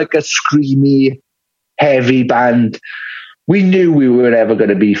we were like a screamy, heavy band. We knew we were never going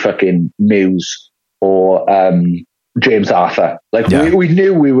to be fucking Muse or James Arthur. Like, we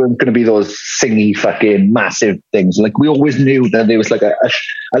knew we weren't going to be those singy fucking massive things. Like, we always knew that there was like a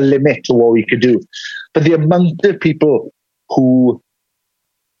limit to what we could do. But the amount of people who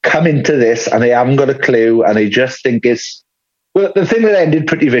come into this and they haven't got a clue and they just think it's... Well, the thing that ended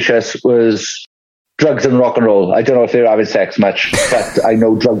Pretty Vicious was drugs and rock and roll. I don't know if they were having sex much, but I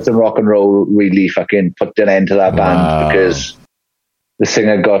know drugs and rock and roll really fucking put an end to that band because the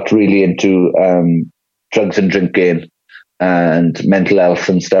singer got really into drugs and drinking and mental health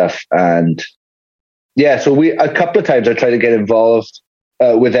and stuff. And yeah, so a couple of times I tried to get involved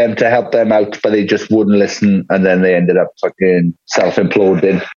with them to help them out, but they just wouldn't listen, and then they ended up fucking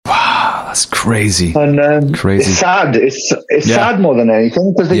self-imploding. Wow, that's crazy. And crazy. It's sad. It's sad more than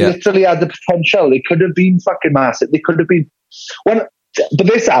anything because they literally had the potential. They could have been fucking massive. They could have been but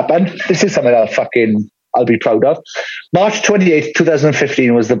this happened. This is something I'll be proud of. March 28th,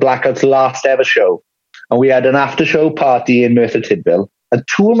 2015 was the Blackout's last ever show, and we had an after-show party in Merthyr Tydfil, and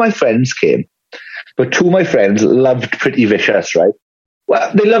two of my friends came, but two of my friends loved Pretty Vicious, right?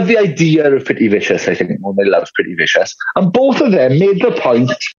 Well, they love the idea of Pretty Vicious, I think, more than they love Pretty Vicious. And both of them made the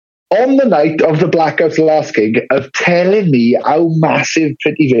point on the night of the Blackout's last gig of telling me how massive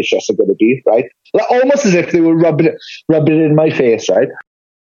Pretty Vicious are going to be, right? Like, almost as if they were rubbing it in my face, right?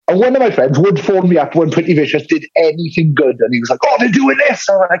 And one of my friends would phone me up when Pretty Vicious did anything good. And he was like, oh, they're doing this.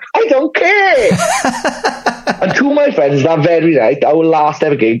 And I'm like, I don't care. And two of my friends that very night, our last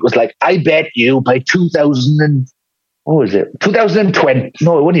ever gig, was like, I bet you by 2020.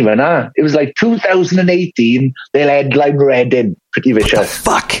 No, it wasn't even that. It was like 2018, they'll headline Reading, Pretty Vicious.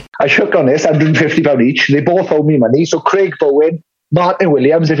 What the fuck? I shook on this, £150 each. They both owe me money. So Craig Bowen, Martin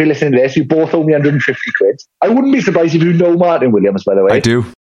Williams, if you're listening to this, you both owe me 150 quid. I wouldn't be surprised if you know Martin Williams, by the way. I do.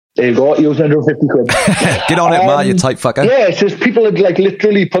 There you go. He owes 150 quid. Get on it, Mark, you tight fucker. Yeah, it's just people had like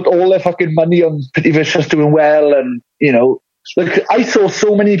literally put all their fucking money on Pretty Vicious doing well. And, you know, like I saw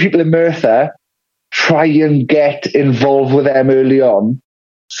so many people in Merthyr try and get involved with them early on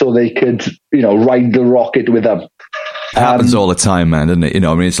so they could, you know, ride the rocket with them. It happens all the time, man, doesn't it? You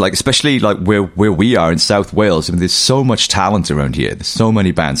know, I mean, it's like, especially like where we are in South Wales, I mean, there's so much talent around here. There's so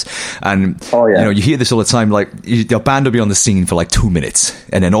many bands. And, you know, you hear this all the time, like, your band will be on the scene for like 2 minutes.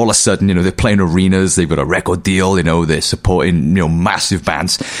 And then all of a sudden, you know, they're playing arenas, they've got a record deal, you know, they're supporting, you know, massive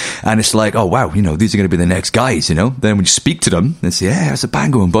bands. And it's like, oh, wow, you know, these are going to be the next guys, you know? Then when you speak to them, they say, yeah, how's the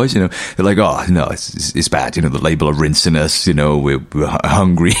band going, boys? You know, they're like, oh, no, it's bad. You know, the label are rinsing us, you know, we're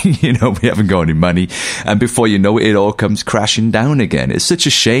hungry, you know, we haven't got any money. And before you know it, it all comes crashing down again. It's such a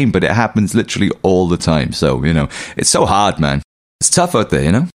shame, but it happens literally all the time. So, you know, it's so hard, man. It's tough out there,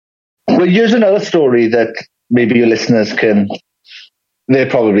 you know? Well, here's another story that maybe your listeners they're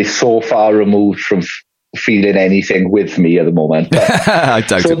probably so far removed from feeling anything with me at the moment. I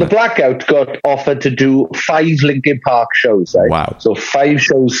doubt so it, the Blackout got offered to do 5 Linkin Park shows, right? Wow. So 5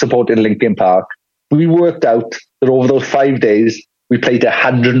 shows supporting Linkin Park. We worked out that over those 5 days, we played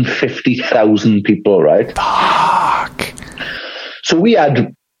 150,000 people, right? Fuck. So we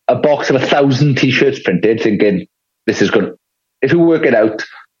had a box of 1,000 t-shirts printed thinking, this is good. If you work it out,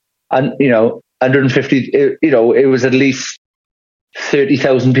 and, you know, 150, you know, it was at least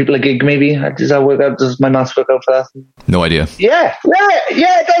 30,000 people a gig, maybe. Does that work out? Does my maths work out for that? No idea. Yeah,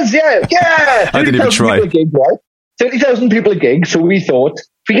 it does, yeah. I didn't even try. 30,000 people a gig. So we thought, if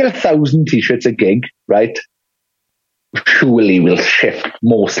we get 1,000 t-shirts a gig, right, surely we'll shift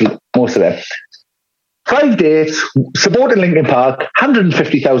most of them. 5 days, supporting Linkin Park,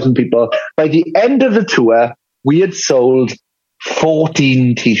 150,000 people. By the end of the tour, we had sold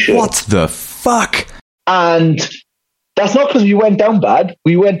 14 t-shirts. What the fuck? And that's not because we went down bad.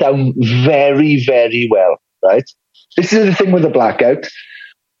 We went down very, very well, right? This is the thing with the Blackout.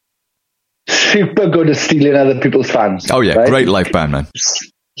 Super good at stealing other people's fans. Oh, yeah. Right? Great live band, man.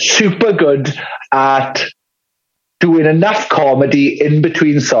 Super good at doing enough comedy in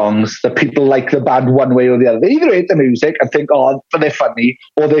between songs that people like the band one way or the other. They either hate the music and think, oh, but they're funny,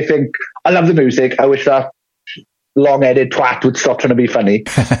 or they think, I love the music, I wish that long-headed twat would stop trying to be funny.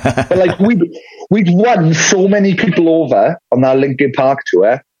 But like we'd won so many people over on that Linkin Park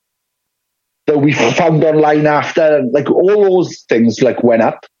tour that we found online after, and like all those things like went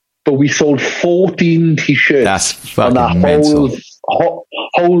up, but we sold 14 t-shirts. That's fucking on that mental.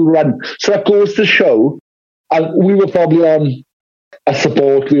 whole run. So that goes to show. And we were probably on a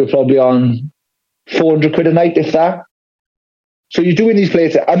support, we were probably on 400 quid a night, if that. So you're doing these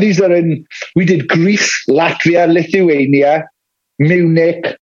places, and these are we did Greece, Latvia, Lithuania,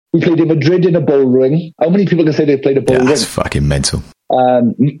 Munich. We played in Madrid in a bull ring. How many people can say they played a bull ring? That's fucking mental.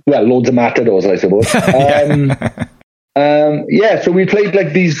 Well, loads of matadors, I suppose. So we played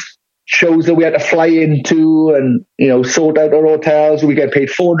like these shows that we had to fly into and, sort out our hotels. We get paid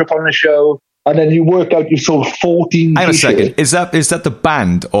 £400 a show. And then you work out, you sold 14 Hang on a t-shirts. second. Is that the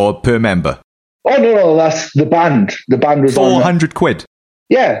band or per member? Oh, no, that's the band. The band was 400 quid.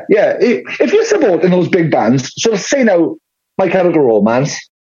 Yeah. If you're supporting those big bands, so say now, My Chemical Romance,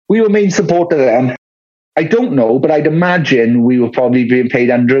 we were main supporter of them. I don't know, but I'd imagine we were probably being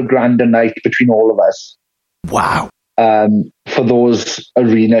paid under £1,000 a night between all of us. Wow. For those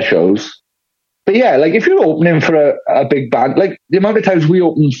arena shows. But yeah, like if you're opening for a big band, like the amount of times we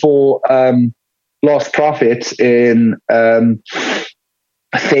opened for Lost Prophets in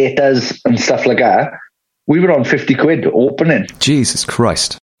theatres and stuff like that, we were on 50 quid opening. Jesus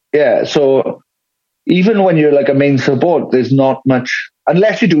Christ. Yeah, so even when you're like a main support, there's not much,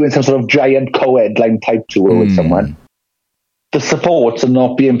 unless you're doing some sort of giant co-headline type tour with someone. The supports are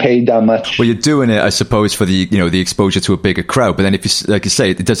not being paid that much. Well, you're doing it, I suppose, for the exposure to a bigger crowd. But then, if you, like you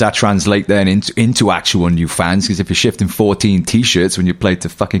say, does that translate then into actual new fans? Because if you're shifting 14 t-shirts when you play to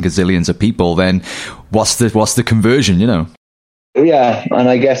fucking gazillions of people, then what's the conversion? Yeah, and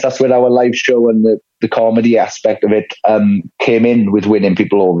I guess that's where our live show and the comedy aspect of it came in with winning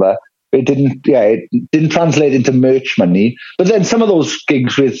people over. It didn't translate into merch money. But then some of those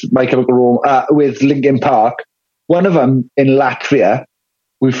gigs with My Chemical Romance, with Linkin Park. One of them in Latvia,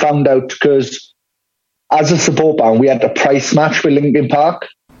 we found out because as a support band, we had a price match with Linkin Park.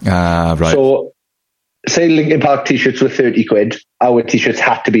 Right. So say Linkin Park t-shirts were 30 quid, our t-shirts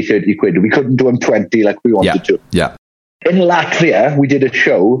had to be 30 quid. We couldn't do them 20 like we wanted to. Yeah. In Latvia, we did a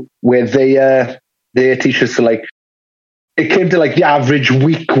show where their t-shirts are like, it came to like the average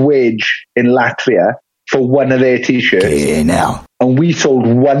week wage in Latvia for one of their t-shirts. Yeah, now. And we sold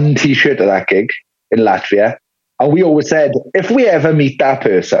one t-shirt at that gig in Latvia. And we always said, if we ever meet that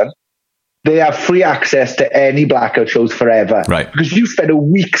person, they have free access to any Blackout shows forever. Right. Because you spent a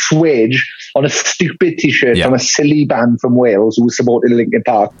week's wage on a stupid t-shirt from a silly band from Wales who was supporting Linkin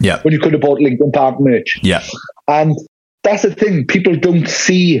Park when you could have bought Linkin Park merch. Yeah. And that's the thing. People don't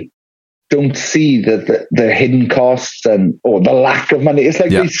see the hidden costs or the lack of money. It's like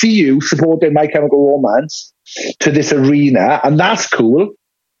they see you supporting My Chemical Romance to this arena, and that's cool.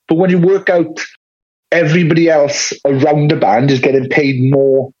 But when you work out everybody else around the band is getting paid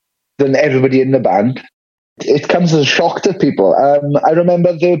more than everybody in the band, it comes as a shock to people. I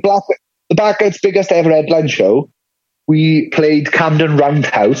remember the Blackout's biggest ever headline show. We played Camden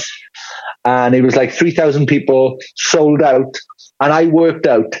Roundhouse, and it was like 3,000 people, sold out. And I worked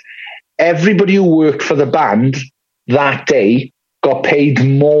out everybody who worked for the band that day got paid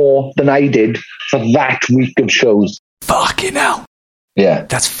more than I did for that week of shows. Fucking hell. Yeah.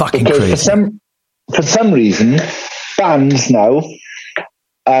 That's fucking crazy. For some reason, bands now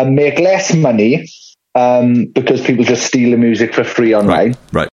make less money because people just steal the music for free online.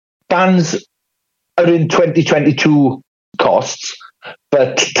 Right. Bands are in 2022 costs,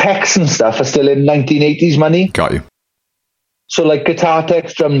 but techs and stuff are still in 1980s money. Got you. So like guitar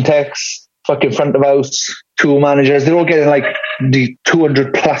techs, drum techs, fucking front of house, tour managers, they're all getting like the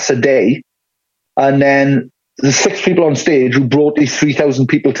 200 plus a day. And then the 6 people on stage who brought these 3,000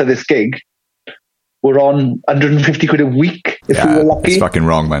 people to this gig were on 150 quid a week if we were lucky. It's fucking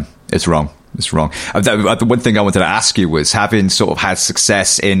wrong, man. It's wrong. It's wrong. The one thing I wanted to ask you was, having sort of had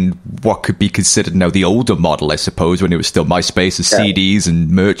success in what could be considered now the older model, I suppose, when it was still MySpace and CDs and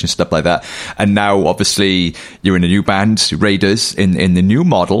merch and stuff like that. And now, obviously, you're in a new band, Raiders, in the new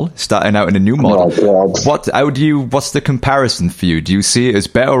model, starting out in a new model. What's the comparison for you? Do you see it as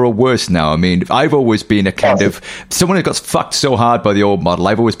better or worse now? I mean, I've always been a kind of someone who got fucked so hard by the old model.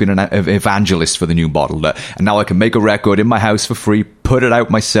 I've always been an evangelist for the new model. And now I can make a record in my house for free, put it out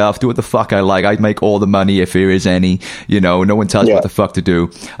myself, do what the fuck I like. I make all the money if there is any. No one tells me what the fuck to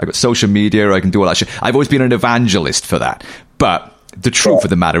do. I got social media. I can do all that shit. I've always been an evangelist for that. But the truth of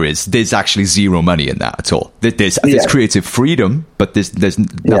the matter is, there's actually zero money in that at all. There's creative freedom, but there's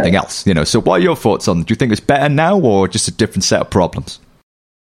nothing else. So what are your thoughts on it? Do you think it's better now, or just a different set of problems?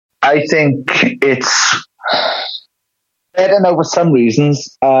 I think it's better now for some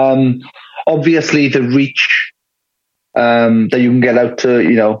reasons. Obviously, the reach that you can get out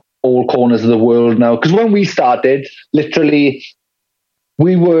to, all corners of the world now. Because when we started, literally,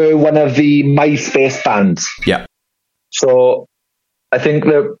 we were one of the MySpace bands. Yeah. So I think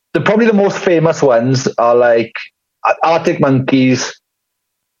the probably the most famous ones are like Arctic Monkeys,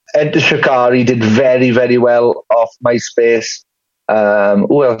 Enter Shikari did very, very well off MySpace.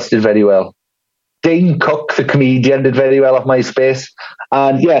 Who else did very well? Dane Cook, the comedian, did very well off MySpace.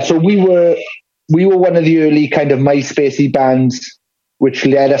 And yeah, so we were one of the early kind of MySpacey bands, which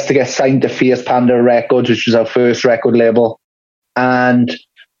led us to get signed to Fierce Panda Records, which was our first record label. And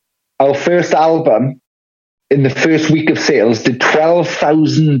our first album, in the first week of sales, did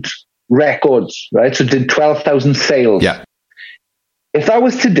 12,000 records, right? So did 12,000 sales. Yeah. If that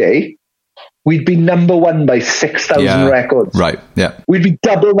was today, we'd be number one by 6,000 records. Right, yeah. We'd be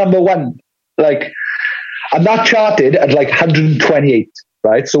double number one. Like, and that charted at like 128,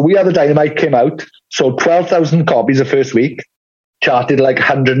 right? So We Are the Dynamite came out, sold 12,000 copies the first week, charted like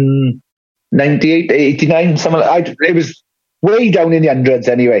 198, 89, something like that. It was way down in the hundreds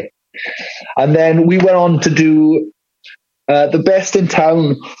anyway. And then we went on to do The Best in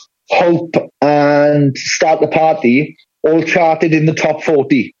Town, Hope, and Start the Party, all charted in the top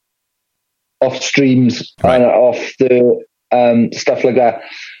 40 of streams and off the stuff like that.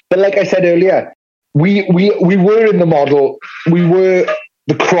 But like I said earlier, we were in the model, we were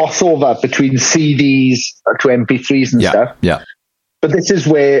the crossover between CDs to MP3s and stuff. Yeah. But this is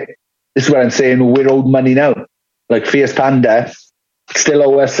where I'm saying we're owed money now. Like Fierce Panda still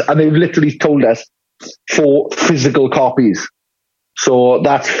owe us, and they've literally told us for physical copies. So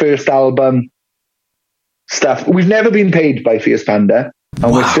that's first album stuff. We've never been paid by Fierce Panda,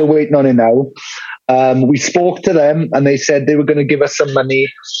 and we're still waiting on it now. We spoke to them, and they said they were going to give us some money,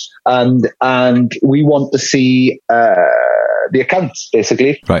 and we want to see the accounts,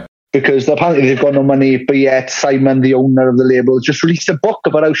 basically. Right. Because apparently they've got no money, but yet Simon, the owner of the label, just released a book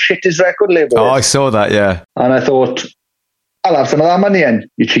about how shit his record label is. Oh, I saw that, yeah. And I thought, I'll have some of that money in,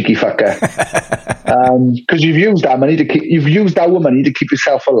 you cheeky fucker. Because you've used our money to keep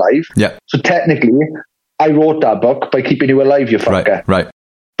yourself alive. Yeah. So technically, I wrote that book by keeping you alive, you fucker. Right.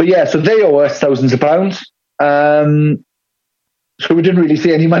 But yeah, so they owe us thousands of pounds. So we didn't really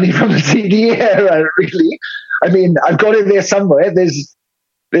see any money from the CD era, really. I mean, I've got it there somewhere.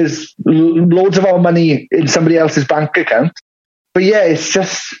 There's loads of our money in somebody else's bank account. But yeah, it's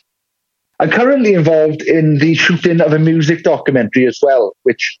just, I'm currently involved in the shooting of a music documentary as well,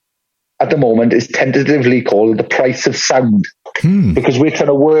 which at the moment is tentatively called The Price of Sound. Because we're trying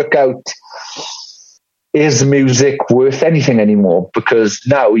to work out, is music worth anything anymore? Because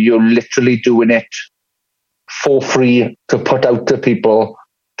now you're literally doing it for free to put out to people,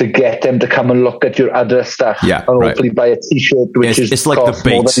 to get them to come and look at your other stuff, and hopefully buy a T-shirt, which it's like the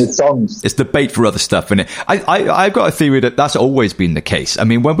bait. More than your songs. It's the bait for other stuff, and I've got a theory that that's always been the case. I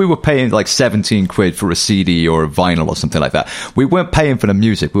mean, when we were paying like 17 quid for a CD or a vinyl or something like that, we weren't paying for the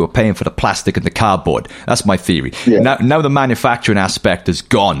music; we were paying for the plastic and the cardboard. That's my theory. Yeah. Now the manufacturing aspect is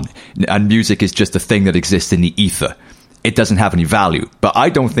gone, and music is just a thing that exists in the ether. It doesn't have any value. But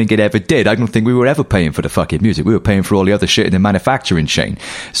I don't think it ever did. I don't think we were ever paying for the fucking music. We were paying for all the other shit in the manufacturing chain.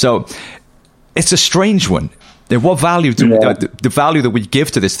 So it's a strange one. What value the value that we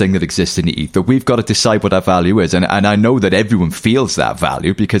give to this thing that exists in the ether, we've got to decide what that value is. And I know that everyone feels that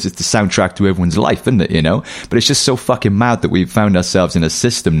value because it's the soundtrack to everyone's life, isn't it? You know? But it's just so fucking mad that we've found ourselves in a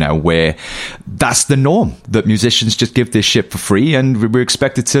system now where that's the norm, that musicians just give this shit for free and we're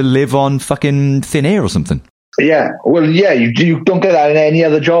expected to live on fucking thin air or something. Yeah, well, yeah, you don't get that in any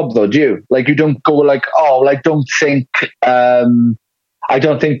other job, though, do you? Like, you don't go like, I don't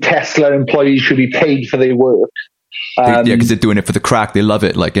think Tesla employees should be paid for their work. Because they're doing it for the crack. They love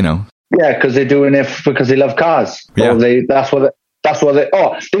it, like, you know. Yeah, because they're doing it because they love cars. Yeah. Or they've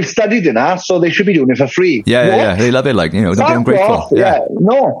studied in that, so they should be doing it for free. Yeah. They love it, like, you know, they're being grateful.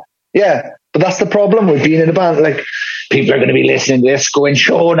 But that's the problem with being in a band. Like, people are going to be listening to this going,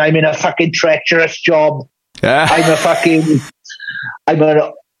 Sean, I'm in a fucking treacherous job. I'm an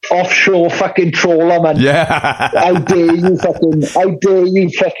offshore fucking trawler, man. Yeah. How dare you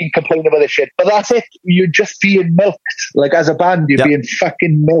fucking complain about this shit? But that's it. You're just being milked. Like, as a band, you're being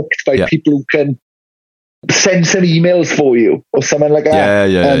fucking milked by people who can send some emails for you or something like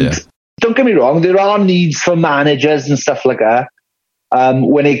that. Yeah. Don't get me wrong, there are needs for managers and stuff like that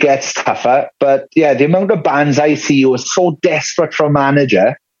when it gets tougher. But yeah, the amount of bands I see who are so desperate for a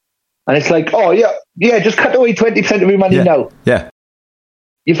manager, and it's like, just cut away 20% of your money now. Yeah.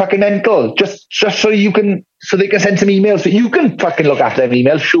 You fucking mental. Just so they can send some emails. But you can fucking look after them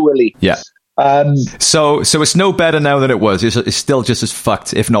emails, surely. Yeah. So it's no better now than it was. It's still just as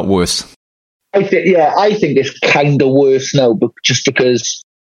fucked, if not worse. I think it's kind of worse now, but just because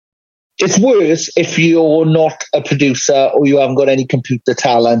it's worse if you're not a producer or you haven't got any computer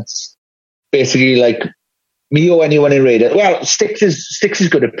talents. Basically, like me or anyone in radio. Well, Styx is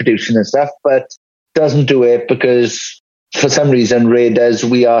good at producing and stuff, but doesn't do it because for some reason, Raiders,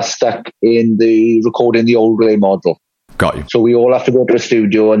 we are stuck in the recording the old way model. Got you. So we all have to go to a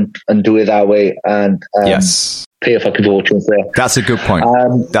studio and do it that way and yes, pay a fucking fortune for it. That's a good point.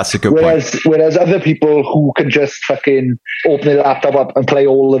 That's a good point. point. Whereas other people who can just fucking open their laptop up and play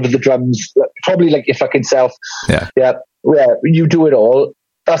all of the drums, probably like your fucking self. Yeah, you do it all.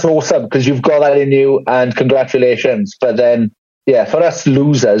 That's awesome because you've got that in you, and congratulations. But then, for us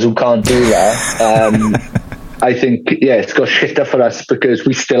losers who can't do that, I think, it's got shitter for us because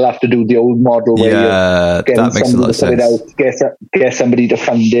we still have to do the old model where that makes a lot of sense. Get somebody to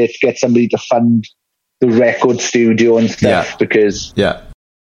fund it, get somebody to fund the record studio and stuff because...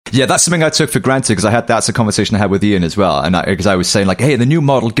 Yeah, that's something I took for granted because that's a conversation I had with Ian as well. And because I was saying like, hey, the new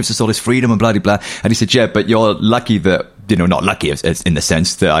model gives us all this freedom and blah, blah, blah. And he said, yeah, but you're lucky that, not lucky in the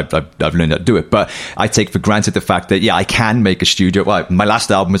sense that I've learned how to do it. But I take for granted the fact that, I can make a studio. Well, my last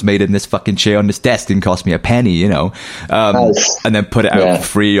album was made in this fucking chair on this desk. Didn't cost me a penny, and then put it out for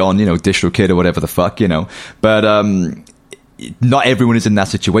free on, DistroKid or whatever the fuck, But, not everyone is in that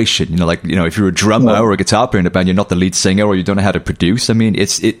situation. If you're a drummer or a guitar player in a band, you're not the lead singer or you don't know how to produce. I mean,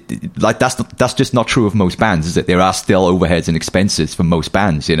 that's just not true of most bands, is it? There are still overheads and expenses for most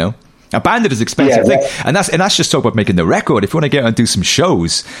bands, A band is an expensive thing. And that's just talk about making the record. If you want to get out and do some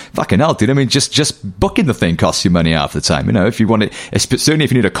shows, fucking hell, dude. I mean, just booking the thing costs you money half the time. If you want it, certainly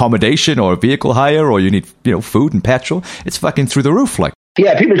if you need accommodation or a vehicle hire or you need, food and petrol, it's fucking through the roof. Like,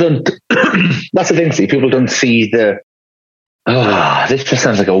 people don't, that's the thing, see, people don't see this just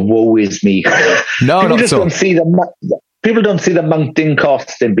sounds like a woe is me. No, people not so. People don't see the mounting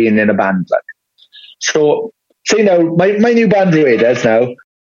cost in being in a band. Like, so, say now, my new band Raiders now,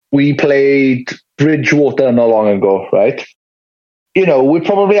 we played Bridgewater not long ago, right? We're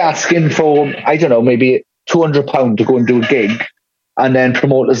probably asking for, I don't know, maybe £200 to go and do a gig. And then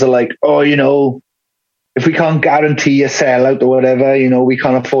promoters are like, if we can't guarantee a sellout or whatever, we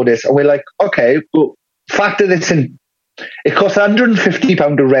can't afford this. And we're like, okay, well, factor this in. It costs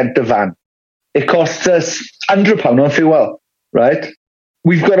 £150 to rent a van. It costs us £100 on fuel, right?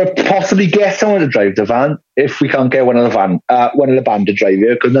 We've got to possibly get someone to drive the van if we can't get one of the band to drive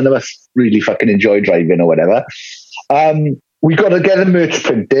here because none of us really fucking enjoy driving or whatever. We got to get the merch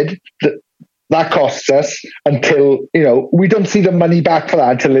printed. That costs us until, we don't see the money back for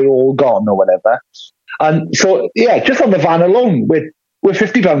that until they're all gone or whatever. And so, just on the van alone, we're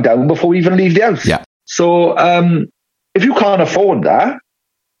 £50 down before we even leave the house. Yeah. So, if you can't afford that,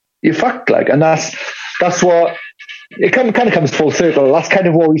 you're fucked. Like, and that's what it kind of comes full circle. That's kind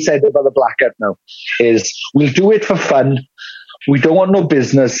of what we said about the Blackout now. Is we'll do it for fun. We don't want no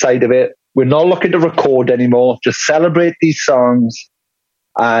business side of it. We're not looking to record anymore. Just celebrate these songs,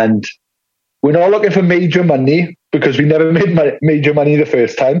 and we're not looking for major money because we never made major money the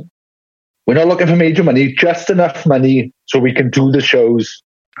first time. We're not looking for major money, just enough money so we can do the shows.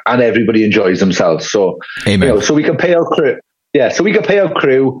 And everybody enjoys themselves. So, Amen. So we can pay our crew. Yeah, so we can pay our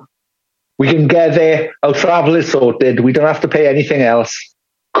crew. We can get there. Our travel is sorted. We don't have to pay anything else.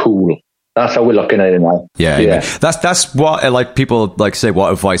 Cool. That's how we're looking at it now. Yeah. That's what people say.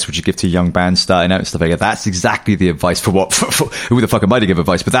 What advice would you give to young bands starting out and stuff like that? That's exactly the advice for who the fuck am I to give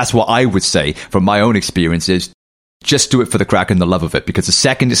advice? But that's what I would say from my own experience is just do it for the crack and the love of it. Because the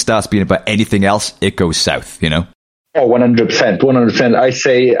second it starts being about anything else, it goes south. Oh, 100%. I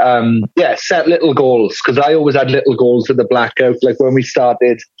say, set little goals because I always had little goals for the Blackout. Like when we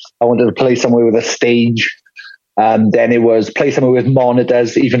started, I wanted to play somewhere with a stage. Then it was play somewhere with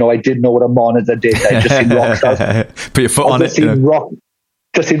monitors, even though I didn't know what a monitor did. I just seen rock stars. Put your foot on it.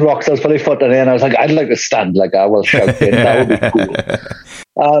 Just seen rock stars put their foot on it, and I was like, I'd like to stand like that while shouting. That would be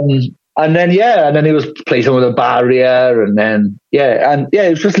cool. And then it was play some with a barrier, and then it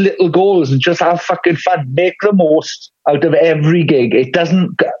was just little goals and just have fucking fun. Make the most out of every gig.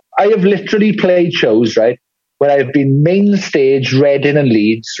 I have literally played shows, right, where I've been main stage, Reading and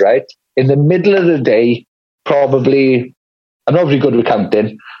Leeds, right, in the middle of the day, probably, I'm not very good with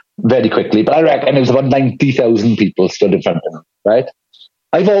counting very quickly, but I reckon it was about 90,000 people stood in front of them, right?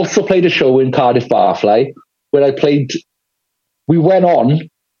 I've also played a show in Cardiff Barfly where we went on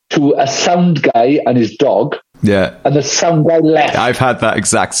to a sound guy and his dog. Yeah. And the sound guy left. I've had that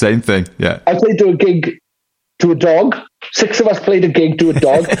exact same thing. Yeah. I played to a gig to a dog. 6 of us played a gig to a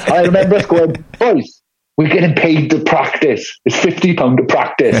dog. And I remember us going, boys, we're getting paid to practice. It's £50 to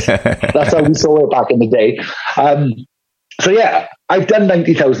practice. That's how we saw it back in the day. I've done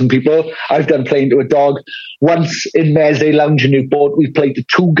 90,000 people. I've done playing to a dog. Once in Meze Lounge in Newport, we played to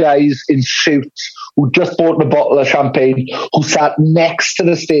 2 guys in suits who just bought a bottle of champagne, who sat next to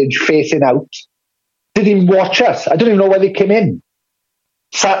the stage facing out. Didn't even watch us. I don't even know why they came in.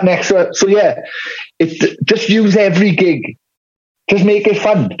 sat next to her. So yeah, just use every gig. Just make it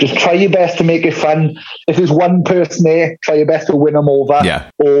fun. Just try your best to make it fun. If there's one person there, try your best to win them over. Yeah.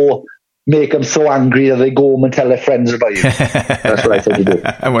 Or make them so angry that they go home and tell their friends about you. That's what I think you do.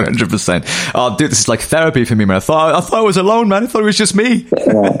 100%. Oh, dude, this is like therapy for me, man. I thought I was alone, man. I thought it was just me.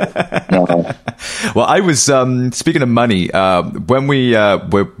 No. Well, I was speaking of money. When we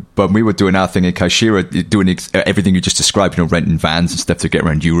were doing our thing in Kaishira, doing everything you just described, renting vans and stuff to get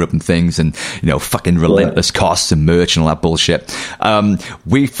around Europe and things, and fucking relentless costs and merch and all that bullshit.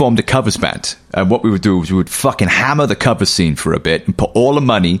 We formed a covers band, and what we would do was we would fucking hammer the cover scene for a bit and put all the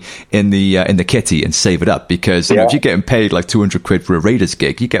money in the kitty and save it up, because if you're getting paid like 200 quid for a Raiders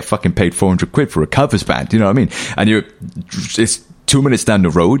gig, you get fucking paid 400 quid for a covers band. You know what I mean? And it's 2 minutes down the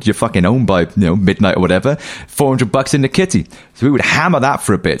road, you're fucking home by midnight or whatever, $400 in the kitty. So we would hammer that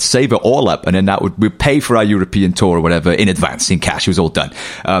for a bit, save it all up, and then we'd pay for our European tour or whatever in advance, in cash. It was all done.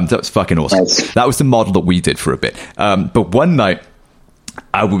 That was fucking awesome. Nice. That was the model that we did for a bit. But one night,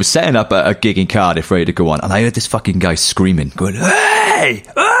 we were setting up a gig in Cardiff ready to go on, and I heard this fucking guy screaming, going, "Hey!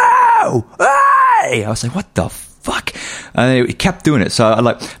 Oh! Hey!" I was like, what the fuck? And he kept doing it. So I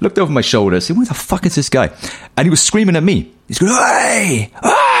looked over my shoulder and said, "What the fuck is this guy?" And he was screaming at me. He's going, "Hey!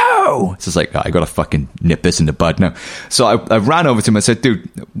 Oh!" So it's like, I gotta fucking nip this in the bud now. So I ran over to him and said, "Dude,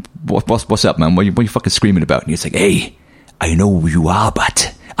 what's up, man? What are you fucking screaming about?" And he's like, "Hey, I know who you are,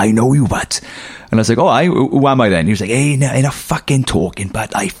 but I know you, but." And I was like, "Oh, who am I then?" He was like, "Hey, ain't fucking talking,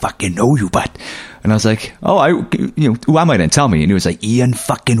 but I fucking know you, but." And I was like, "Oh, who am I then? Tell me." And he was like, "Ian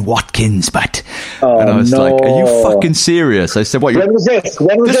fucking Watkins, but." And I was like, "Are you fucking serious?" I said, "What?" When was this?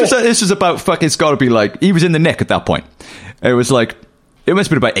 This was about fucking, it's got to be like, he was in the Nick at that point. It was like, it must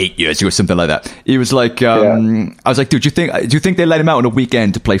have been about 8 years ago or something like that. He was like, I was like, "Dude, do you think they let him out on a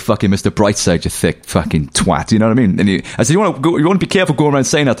weekend to play fucking Mr. Brightside, you thick fucking twat?" You know what I mean? And I said, you want to be careful going around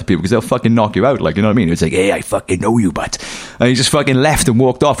saying that to people, because they'll fucking knock you out. Like, you know what I mean? He was like, "Hey, I fucking know you, but." And he just fucking left and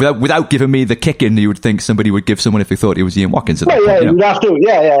walked off without giving me the kick in you would think somebody would give someone if they thought he was Ian Watkins at that point. You'd have to.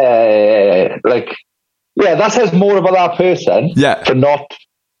 Yeah. Like, yeah, that says more about that person. Yeah. For not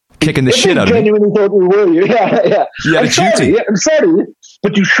kicking the shit out of me. Genuinely thought you were you. Yeah. I'm sorry,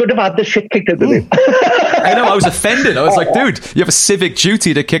 but you should have had the shit kicked out of you. I know, I was offended. I was like, dude, you have a civic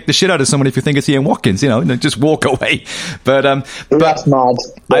duty to kick the shit out of someone if you think it's Ian Watkins, and just walk away. But that's mad.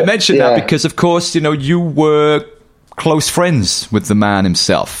 I mentioned that because, of course, you were close friends with the man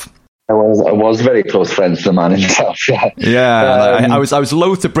himself. I was very close friends with the man himself. Yeah. I was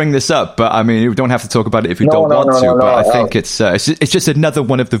loath to bring this up, but I mean, you don't have to talk about it if you don't want to. But I think it's just another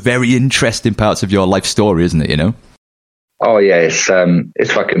one of the very interesting parts of your life story, isn't it? Oh yeah, it's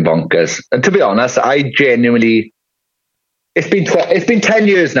fucking bonkers. And to be honest, I genuinely, it's been 10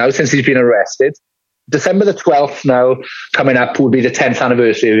 years now since he's been arrested. December the 12th now coming up will be the 10th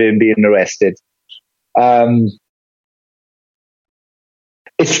anniversary of him being arrested.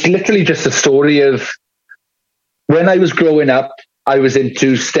 It's literally just a story of when I was growing up, I was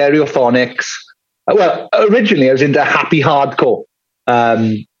into Stereophonics. Well, originally I was into happy hardcore,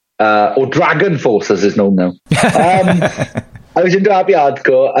 or Dragon Force as is known now. I was into happy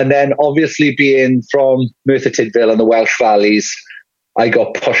hardcore, and then obviously being from Merthyr Tydfil and the Welsh Valleys, I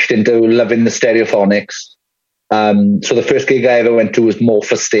got pushed into loving the Stereophonics. So the first gig I ever went to was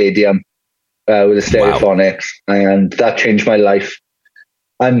Morpher Stadium with the Stereophonics, and that changed my life.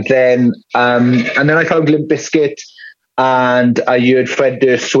 And then I found Limp Bizkit, and I heard Fred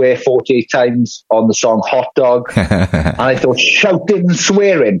Durst swear 48 times on the song Hot Dog. And I thought, shouting and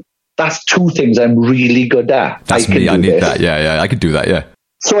swearing, that's two things I'm really good at. That's me. I need that. Yeah. I could do that. Yeah.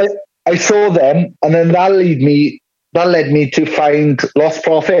 So I saw them, and then that led me to find Lost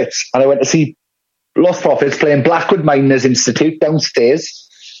Prophets. And I went to see Lost Prophets playing Blackwood Miners Institute downstairs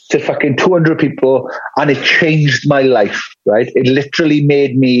to fucking 200 people, and it changed my life, right? It literally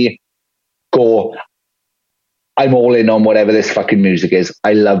made me go, I'm all in on whatever this fucking music is.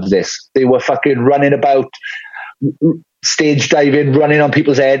 I love this. They were fucking running about, stage diving, running on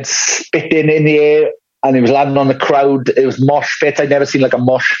people's heads, spitting in the air, and it was landing on the crowd. It was mosh pit. I'd never seen like a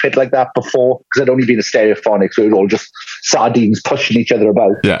mosh pit like that before, because I'd only been a Stereophonics, so it was all just sardines pushing each other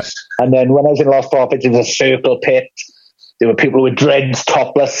about. Yeah. And then when I was in Lost Prophets, it was a circle pit. There were people with dreads,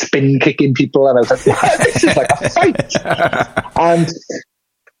 topless, spin kicking people, and I was like, wow, this is like a fight. And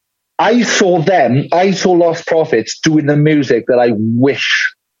I saw Lost Prophets doing the music that I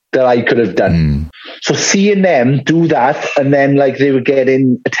wish that I could have done. So seeing them do that, and then like they were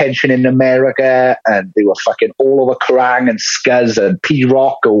getting attention in America, and they were fucking all over Kerrang and Scuzz and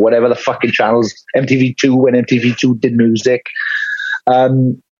P-Rock or whatever the fucking channels, MTV2 when MTV2 did music.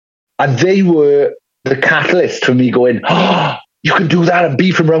 And they were the catalyst for me going, you can do that and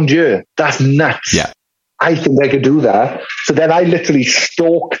be from around here. That's nuts. Yeah. I think I could do that. So then I literally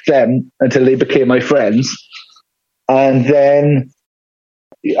stalked them until they became my friends. And then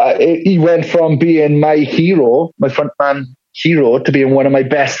he went from being my hero, my frontman hero, to being one of my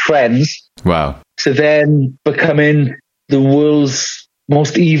best friends. Wow. To then becoming the world's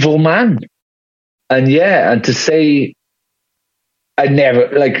most evil man. And and to say I never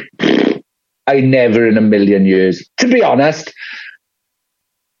in a million years, to be honest,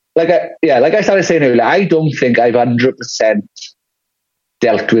 like I started saying earlier, I don't think I've 100%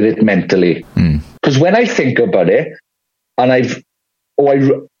 dealt with it mentally. Because when I think about it, and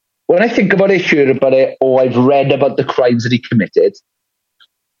when I think about it, hear about it, or I've read about the crimes that he committed,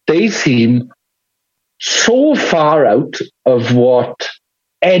 they seem so far out of what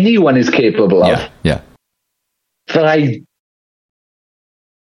anyone is capable of. Yeah. That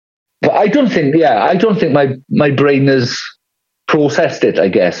I don't think my brain has processed it, I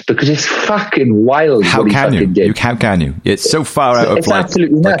guess, because it's fucking wild. How can you? How can you? It's so far out of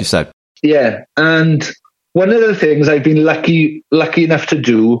like you said. Yeah. And one of the things I've been lucky enough to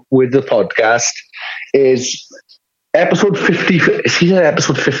do with the podcast is episode 50. It's either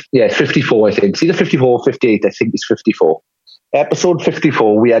episode 50, 54, I think. It's either 54 or 58. I think it's 54. Episode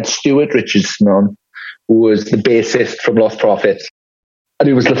 54, we had Stuart Richardson on, who was the bassist from Lost Prophets. And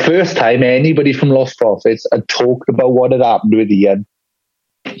it was the first time anybody from Lost Prophets had talked about what had happened with Ian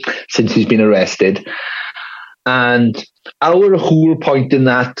since he's been arrested. And our whole point in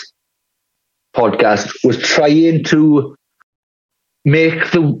that podcast was trying to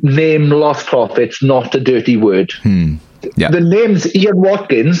make the name Lost Prophets not a dirty word. Yeah. The names Ian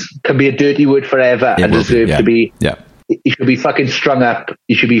Watkins can be a dirty word forever and deserve to be. Yeah. You should be fucking strung up.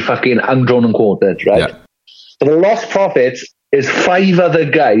 You should be fucking undrawn and quartered, right? Yeah. But the Lost Prophets is 5 other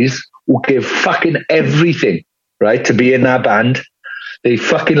guys who give fucking everything, right, to be in that band. They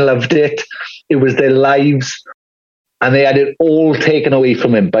fucking loved it. It was their lives. And they had it all taken away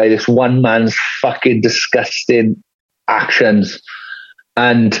from him by this one man's fucking disgusting actions.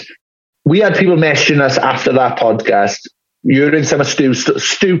 And we had people messaging us after that podcast. You're in some of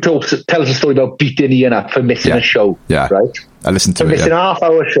Stu tells a story about beating Ian up for missing a show. Yeah. Right? I listened to for it. Missing a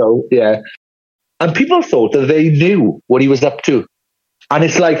half-hour show. Yeah. And people thought that they knew what he was up to. And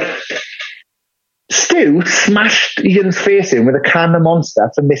it's like, Stu smashed Ian's face in with a can of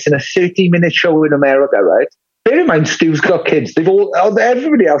Monster for missing a 30-minute show in America, right? Bear in mind, Stu's got kids.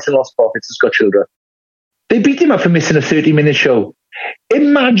 Everybody else in Lost Prophets has got children. They beat him up for missing a 30-minute show.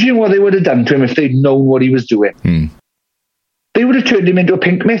 Imagine what they would have done to him if they'd known what he was doing. They would have turned him into a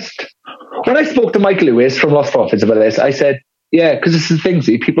pink mist. When I spoke to Mike Lewis from Lost Prophets about this, I said, yeah, because it's the thing,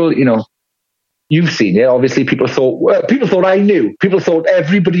 see, people, you've seen it. Obviously, people thought I knew. People thought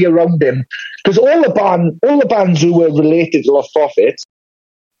everybody around him, because all the bands who were related to Lost Prophets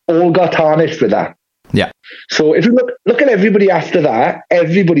all got tarnished with that. Yeah. So if you look at everybody after that,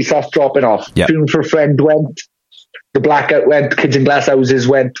 everybody starts dropping off. Yeah. Funeral for a Friend went, the Blackout went, Kids in Glass Houses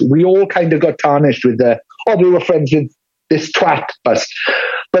went. We all kind of got tarnished with we were friends with this twat bus.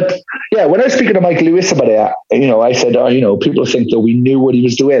 But yeah, when I was speaking to Mike Lewis about it, I said, people think that we knew what he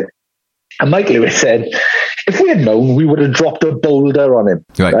was doing. And Mike Lewis said, if we had known, we would have dropped a boulder on him.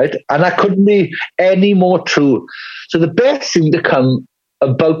 Right? And that couldn't be any more true. So the best thing to come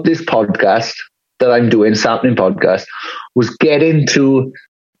about this podcast that I'm doing, Sappenin podcast, was getting to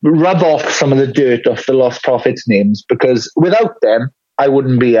rub off some of the dirt off the Lost Prophets names, because without them, we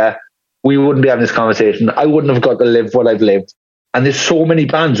wouldn't be having this conversation. I wouldn't have got to live what I've lived. And there's so many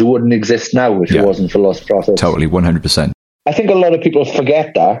bands who wouldn't exist now if it wasn't for Lost Prophets. Totally, 100%. I think a lot of people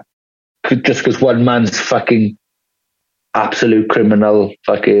forget that just because one man's fucking absolute criminal,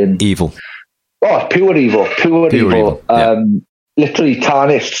 fucking evil. Oh, pure evil. Literally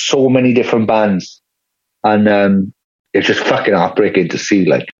tarnished so many different bands. And it's just fucking heartbreaking to see,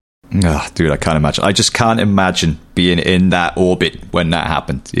 like. Oh, dude, I can't imagine. I just can't imagine being in that orbit when that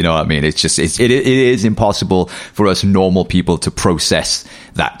happened. You know what I mean? It is impossible for us normal people to process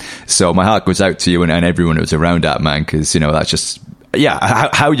that. So my heart goes out to you and everyone who was around that, man, because, that's just,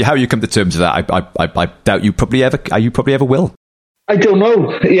 how you come to terms with that, I doubt you probably ever will. I don't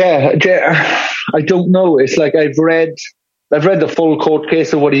know. Yeah, I don't know. It's like I've read the full court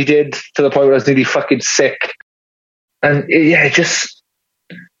case of what he did to the point where I was nearly fucking sick. And just...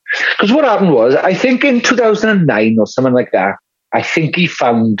 Because what happened was, I think in 2009 or something like that, I think he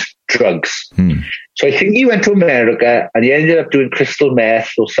found drugs. So I think he went to America and he ended up doing crystal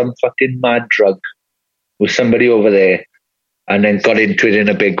meth or some fucking mad drug with somebody over there, and then got into it in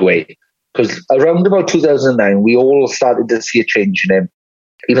a big way. Because around about 2009, we all started to see a change in him.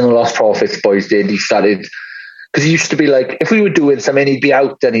 Even the Lost Prophets boys did. He started because he used to be like, if we were doing something, he'd be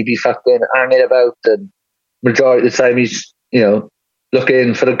out and he'd be fucking hanging about, and majority of the time he's,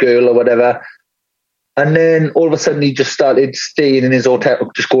 looking for a girl or whatever. And then all of a sudden he just started staying in his hotel,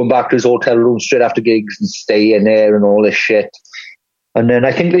 just going back to his hotel room straight after gigs and staying there and all this shit. And then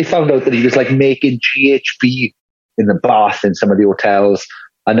I think they found out that he was like making GHB in the bath in some of the hotels.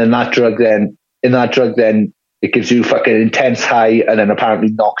 And then that drug then it gives you fucking intense high and then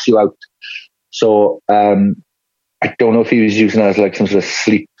apparently knocks you out. So I don't know if he was using it as like some sort of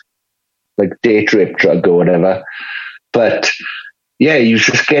sleep, like day trip drug or whatever. But yeah, he was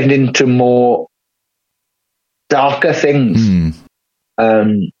just getting into more darker things.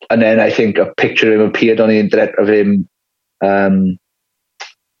 And then I think a picture of him appeared on the internet of him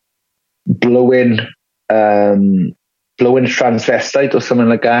blowing transvestite or something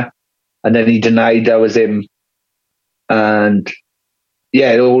like that. And then he denied that was him. And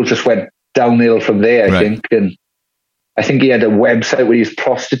yeah, it all just went downhill from there, I think. And I think he had a website where he was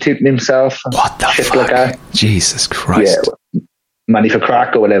prostituting himself. What the shit fuck? Like that. Jesus Christ. Yeah, money for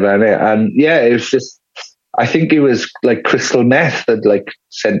crack or whatever. And yeah, it was just, I think it was like crystal meth that like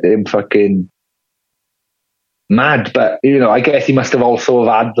sent him fucking mad. But, I guess he must have also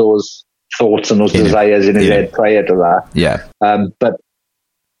have had those thoughts and those desires in his head prior to that. Yeah. But,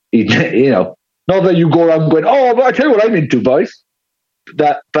 he, not that you go around going, oh, but I tell you what I'm into, boys.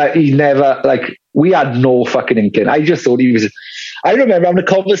 But he never, like, we had no fucking inkling. I just thought he was. I remember having a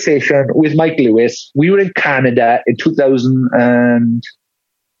conversation with Mike Lewis. We were in Canada in 2000 and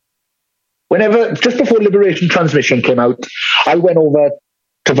just before Liberation Transmission came out, I went over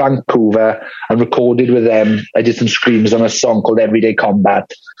to Vancouver and recorded with them. I did some screams on a song called Everyday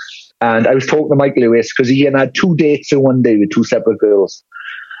Combat. And I was talking to Mike Lewis because he had 2 dates in one day with 2 separate girls.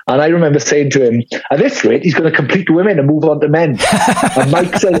 And I remember saying to him, at this rate, he's going to complete women and move on to men.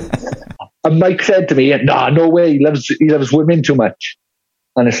 And Mike said to me, nah, no way, he loves women too much.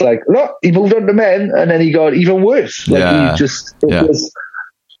 And it's like, look, he moved on to men and then he got even worse. Like it was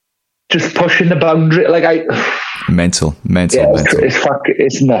just pushing the boundary. Like mental.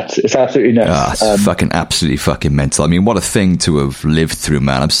 It's nuts. It's absolutely nuts. It's fucking absolutely fucking mental. I mean, what a thing to have lived through,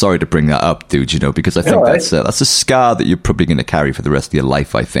 man. I'm sorry to bring that up, dude, because I think that's a scar that you're probably going to carry for the rest of your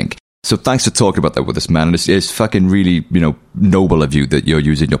life, I think. So thanks for talking about that with us, man. And it's fucking really, noble of you that you're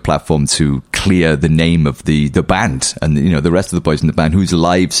using your platform to clear the name of the band and, the rest of the boys in the band whose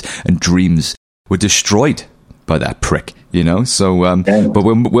lives and dreams were destroyed by that prick, So, but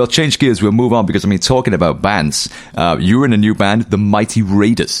we'll change gears. We'll move on because, talking about bands, you're in a new band, the Mighty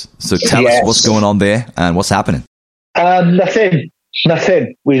Raiders. So tell us what's going on there and what's happening. Nothing.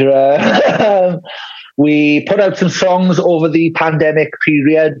 We put out some songs over the pandemic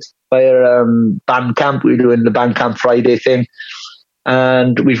period via Bandcamp. We're doing the Bandcamp Friday thing.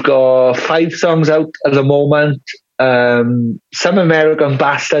 And we've got 5 songs out at the moment. Some American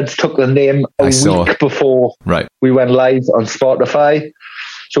Bastards took the name a week before we went live on Spotify.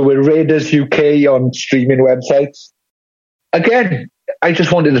 So we're Raiders UK on streaming websites. Again, I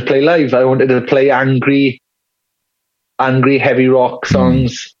just wanted to play live. I wanted to play angry heavy rock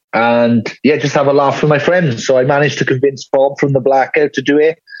songs and just have a laugh with my friends. So I managed to convince Bob from the Blackout to do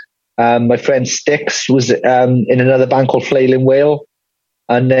it. My friend Styx was in another band called Flailing Whale.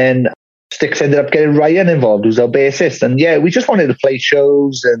 And then Styx ended up getting Ryan involved, who's our bassist. And we just wanted to play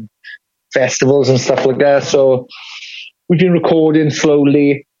shows and festivals and stuff like that. So we've been recording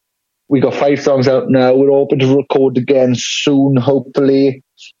slowly. We got 5 songs out now. We're hoping to record again soon, hopefully.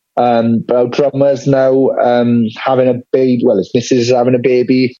 But our drummer's now having a baby. Well, his missus is having a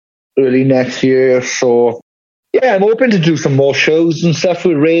baby early next year. So I'm hoping to do some more shows and stuff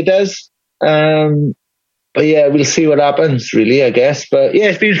with Raiders. But we'll see what happens, really, I guess. But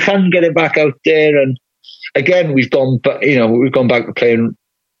it's been fun getting back out there. And again, we've gone back to playing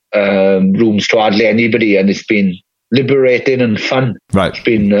rooms to hardly anybody, and it's been liberating and fun. Right, it's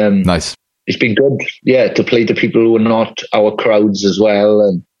been nice. It's been good, to play to people who are not our crowds as well.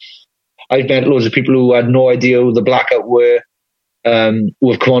 And I've met loads of people who had no idea who the Blackout were,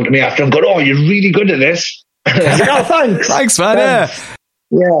 who have come on to me after and gone, "Oh, you're really good at this." I said, "Oh, thanks, thanks, man."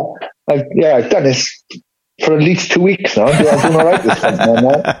 I've done this for at least 2 weeks now. I'm doing all right this time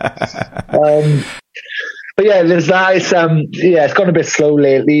now. But there's that. It's gone a bit slow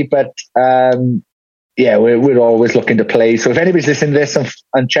lately, but we're always looking to play. So if anybody's listening to this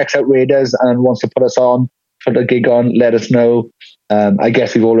and checks out Raiders and wants to put us on, put a gig on, let us know. I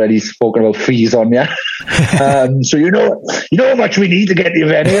guess we've already spoken about fees on you. So you know how much we need to get the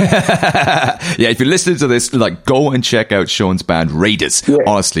venue. Yeah, if you're listening to this, like, go and check out Sean's band, Raiders. Yeah.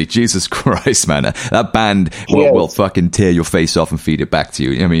 Honestly, Jesus Christ, man. That band will fucking tear your face off and feed it back to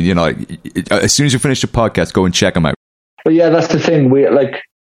you. I mean, you know, as soon as you finish the podcast, go and check them out. But yeah, that's the thing. We like,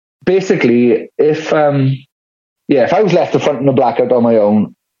 basically, if I was left the front in the Blackout on my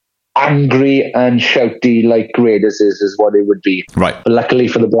own, angry and shouty like Raiders is what it would be. Right. But luckily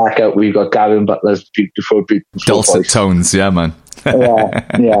for the Blackout, we've got Gavin Butler's beautiful dulcet voice. Tones, yeah, man.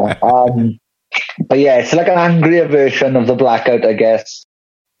 yeah. But yeah, it's like an angrier version of the Blackout, I guess.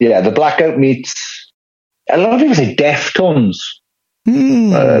 Yeah, the Blackout meets, a lot of people say Deftones,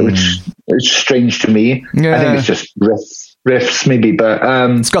 which is strange to me. Yeah. I think it's just riffs maybe, but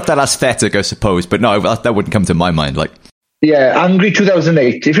it's got that aesthetic, I suppose. But no, that wouldn't come to my mind. Like, yeah, Angry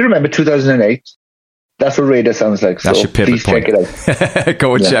 2008. If you remember 2008, that's what Raider sounds like. That's so your pivot point. Check it out.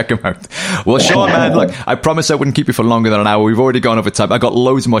 Go and check them out. Well, Sean, man, look, I promise I wouldn't keep you for longer than an hour. We've already gone over time. I got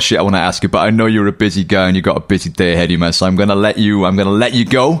loads more shit I want to ask you, but I know you're a busy guy and you got a busy day ahead of you, man. So I'm gonna let you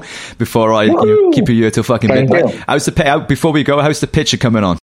go before I keep you here till fucking midnight. Before we go, how's the picture coming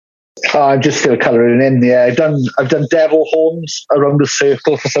on? I'm just still colouring in. Yeah, I've done devil horns around the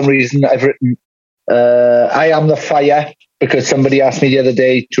circle for some reason. I've written I am the fire, because somebody asked me the other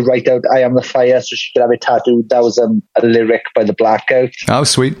day to write out I am the fire so she could have it tattooed. That was a lyric by the Blackout. Oh,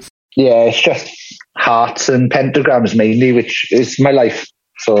 sweet. Yeah, it's just hearts and pentagrams mainly, which is my life.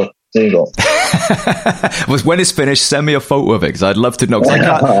 So there you go. When it's finished, send me a photo of it, because I'd love to know. Because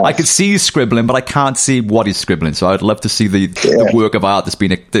I can see you scribbling, but I can't see what he's scribbling. So I'd love to see the work of art that's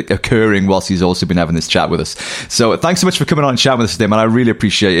been occurring whilst he's also been having this chat with us. So thanks so much for coming on and chatting with us today, man. I really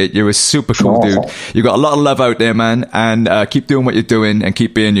appreciate it. You're a super cool dude. You got a lot of love out there, man. And keep doing what you're doing and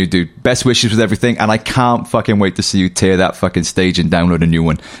keep being you, dude. Best wishes with everything. And I can't fucking wait to see you tear that fucking stage and download a new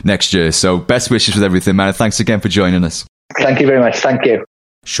one next year. So best wishes with everything, man. And thanks again for joining us. Thank you very much. Thank you.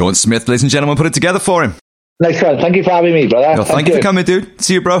 Sean Smith, ladies and gentlemen, put it together for him. Nice one. Thank you for having me, brother. No, thank you for coming, dude.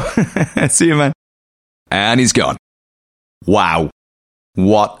 See you, bro. See you, man. And he's gone. Wow.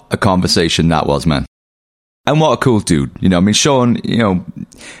 What a conversation that was, man. And what a cool dude. You know, I mean, Sean, you know,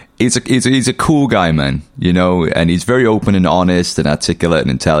 he's a cool guy, man, you know, and he's very open and honest and articulate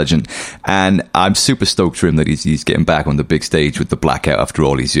and intelligent. And I'm super stoked for him that he's getting back on the big stage with the Blackout after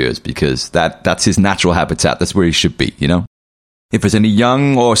all these years, because that's his natural habitat. That's where he should be, you know? If there's any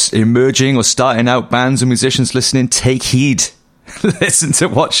young or emerging or starting out bands and musicians listening, take heed. Listen to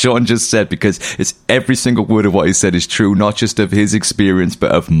what Sean just said, because it's every single word of what he said is true, not just of his experience,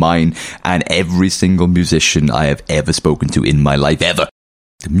 but of mine and every single musician I have ever spoken to in my life, ever.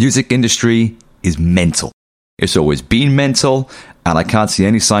 The music industry is mental. It's always been mental, and I can't see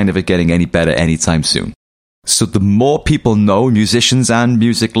any sign of it getting any better anytime soon. So the more people know, musicians and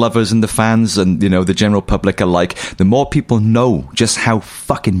music lovers and the fans and, you know, the general public alike, the more people know just how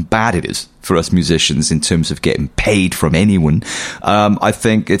fucking bad it is for us musicians in terms of getting paid from anyone. I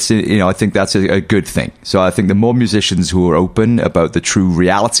think that's a good thing. So I think the more musicians who are open about the true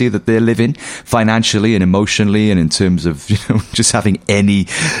reality that they live in, financially and emotionally, and in terms of, you know, just having any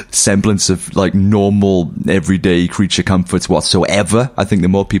semblance of like normal everyday creature comforts whatsoever, I think the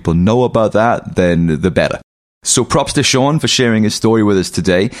more people know about that, then the better. So props to Sean for sharing his story with us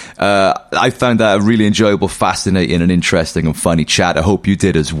today. I found that a really enjoyable, fascinating and interesting and funny chat. I hope you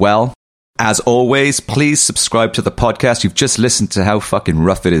did as well. As always, please subscribe to the podcast. You've just listened to how fucking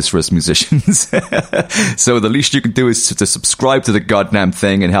rough it is for us musicians. So the least you can do is to subscribe to the goddamn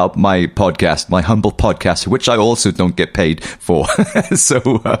thing and help my podcast, my humble podcast, which I also don't get paid for.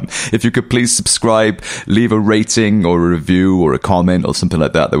 So if you could please subscribe, leave a rating or a review or a comment or something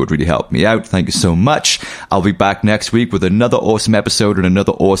like that, that would really help me out. Thank you so much. I'll be back next week with another awesome episode and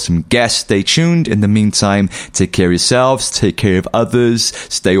another awesome guest. Stay tuned. In the meantime, take care of yourselves, take care of others,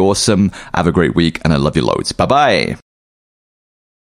 stay awesome. Have a great week, and I love you loads. Bye-bye.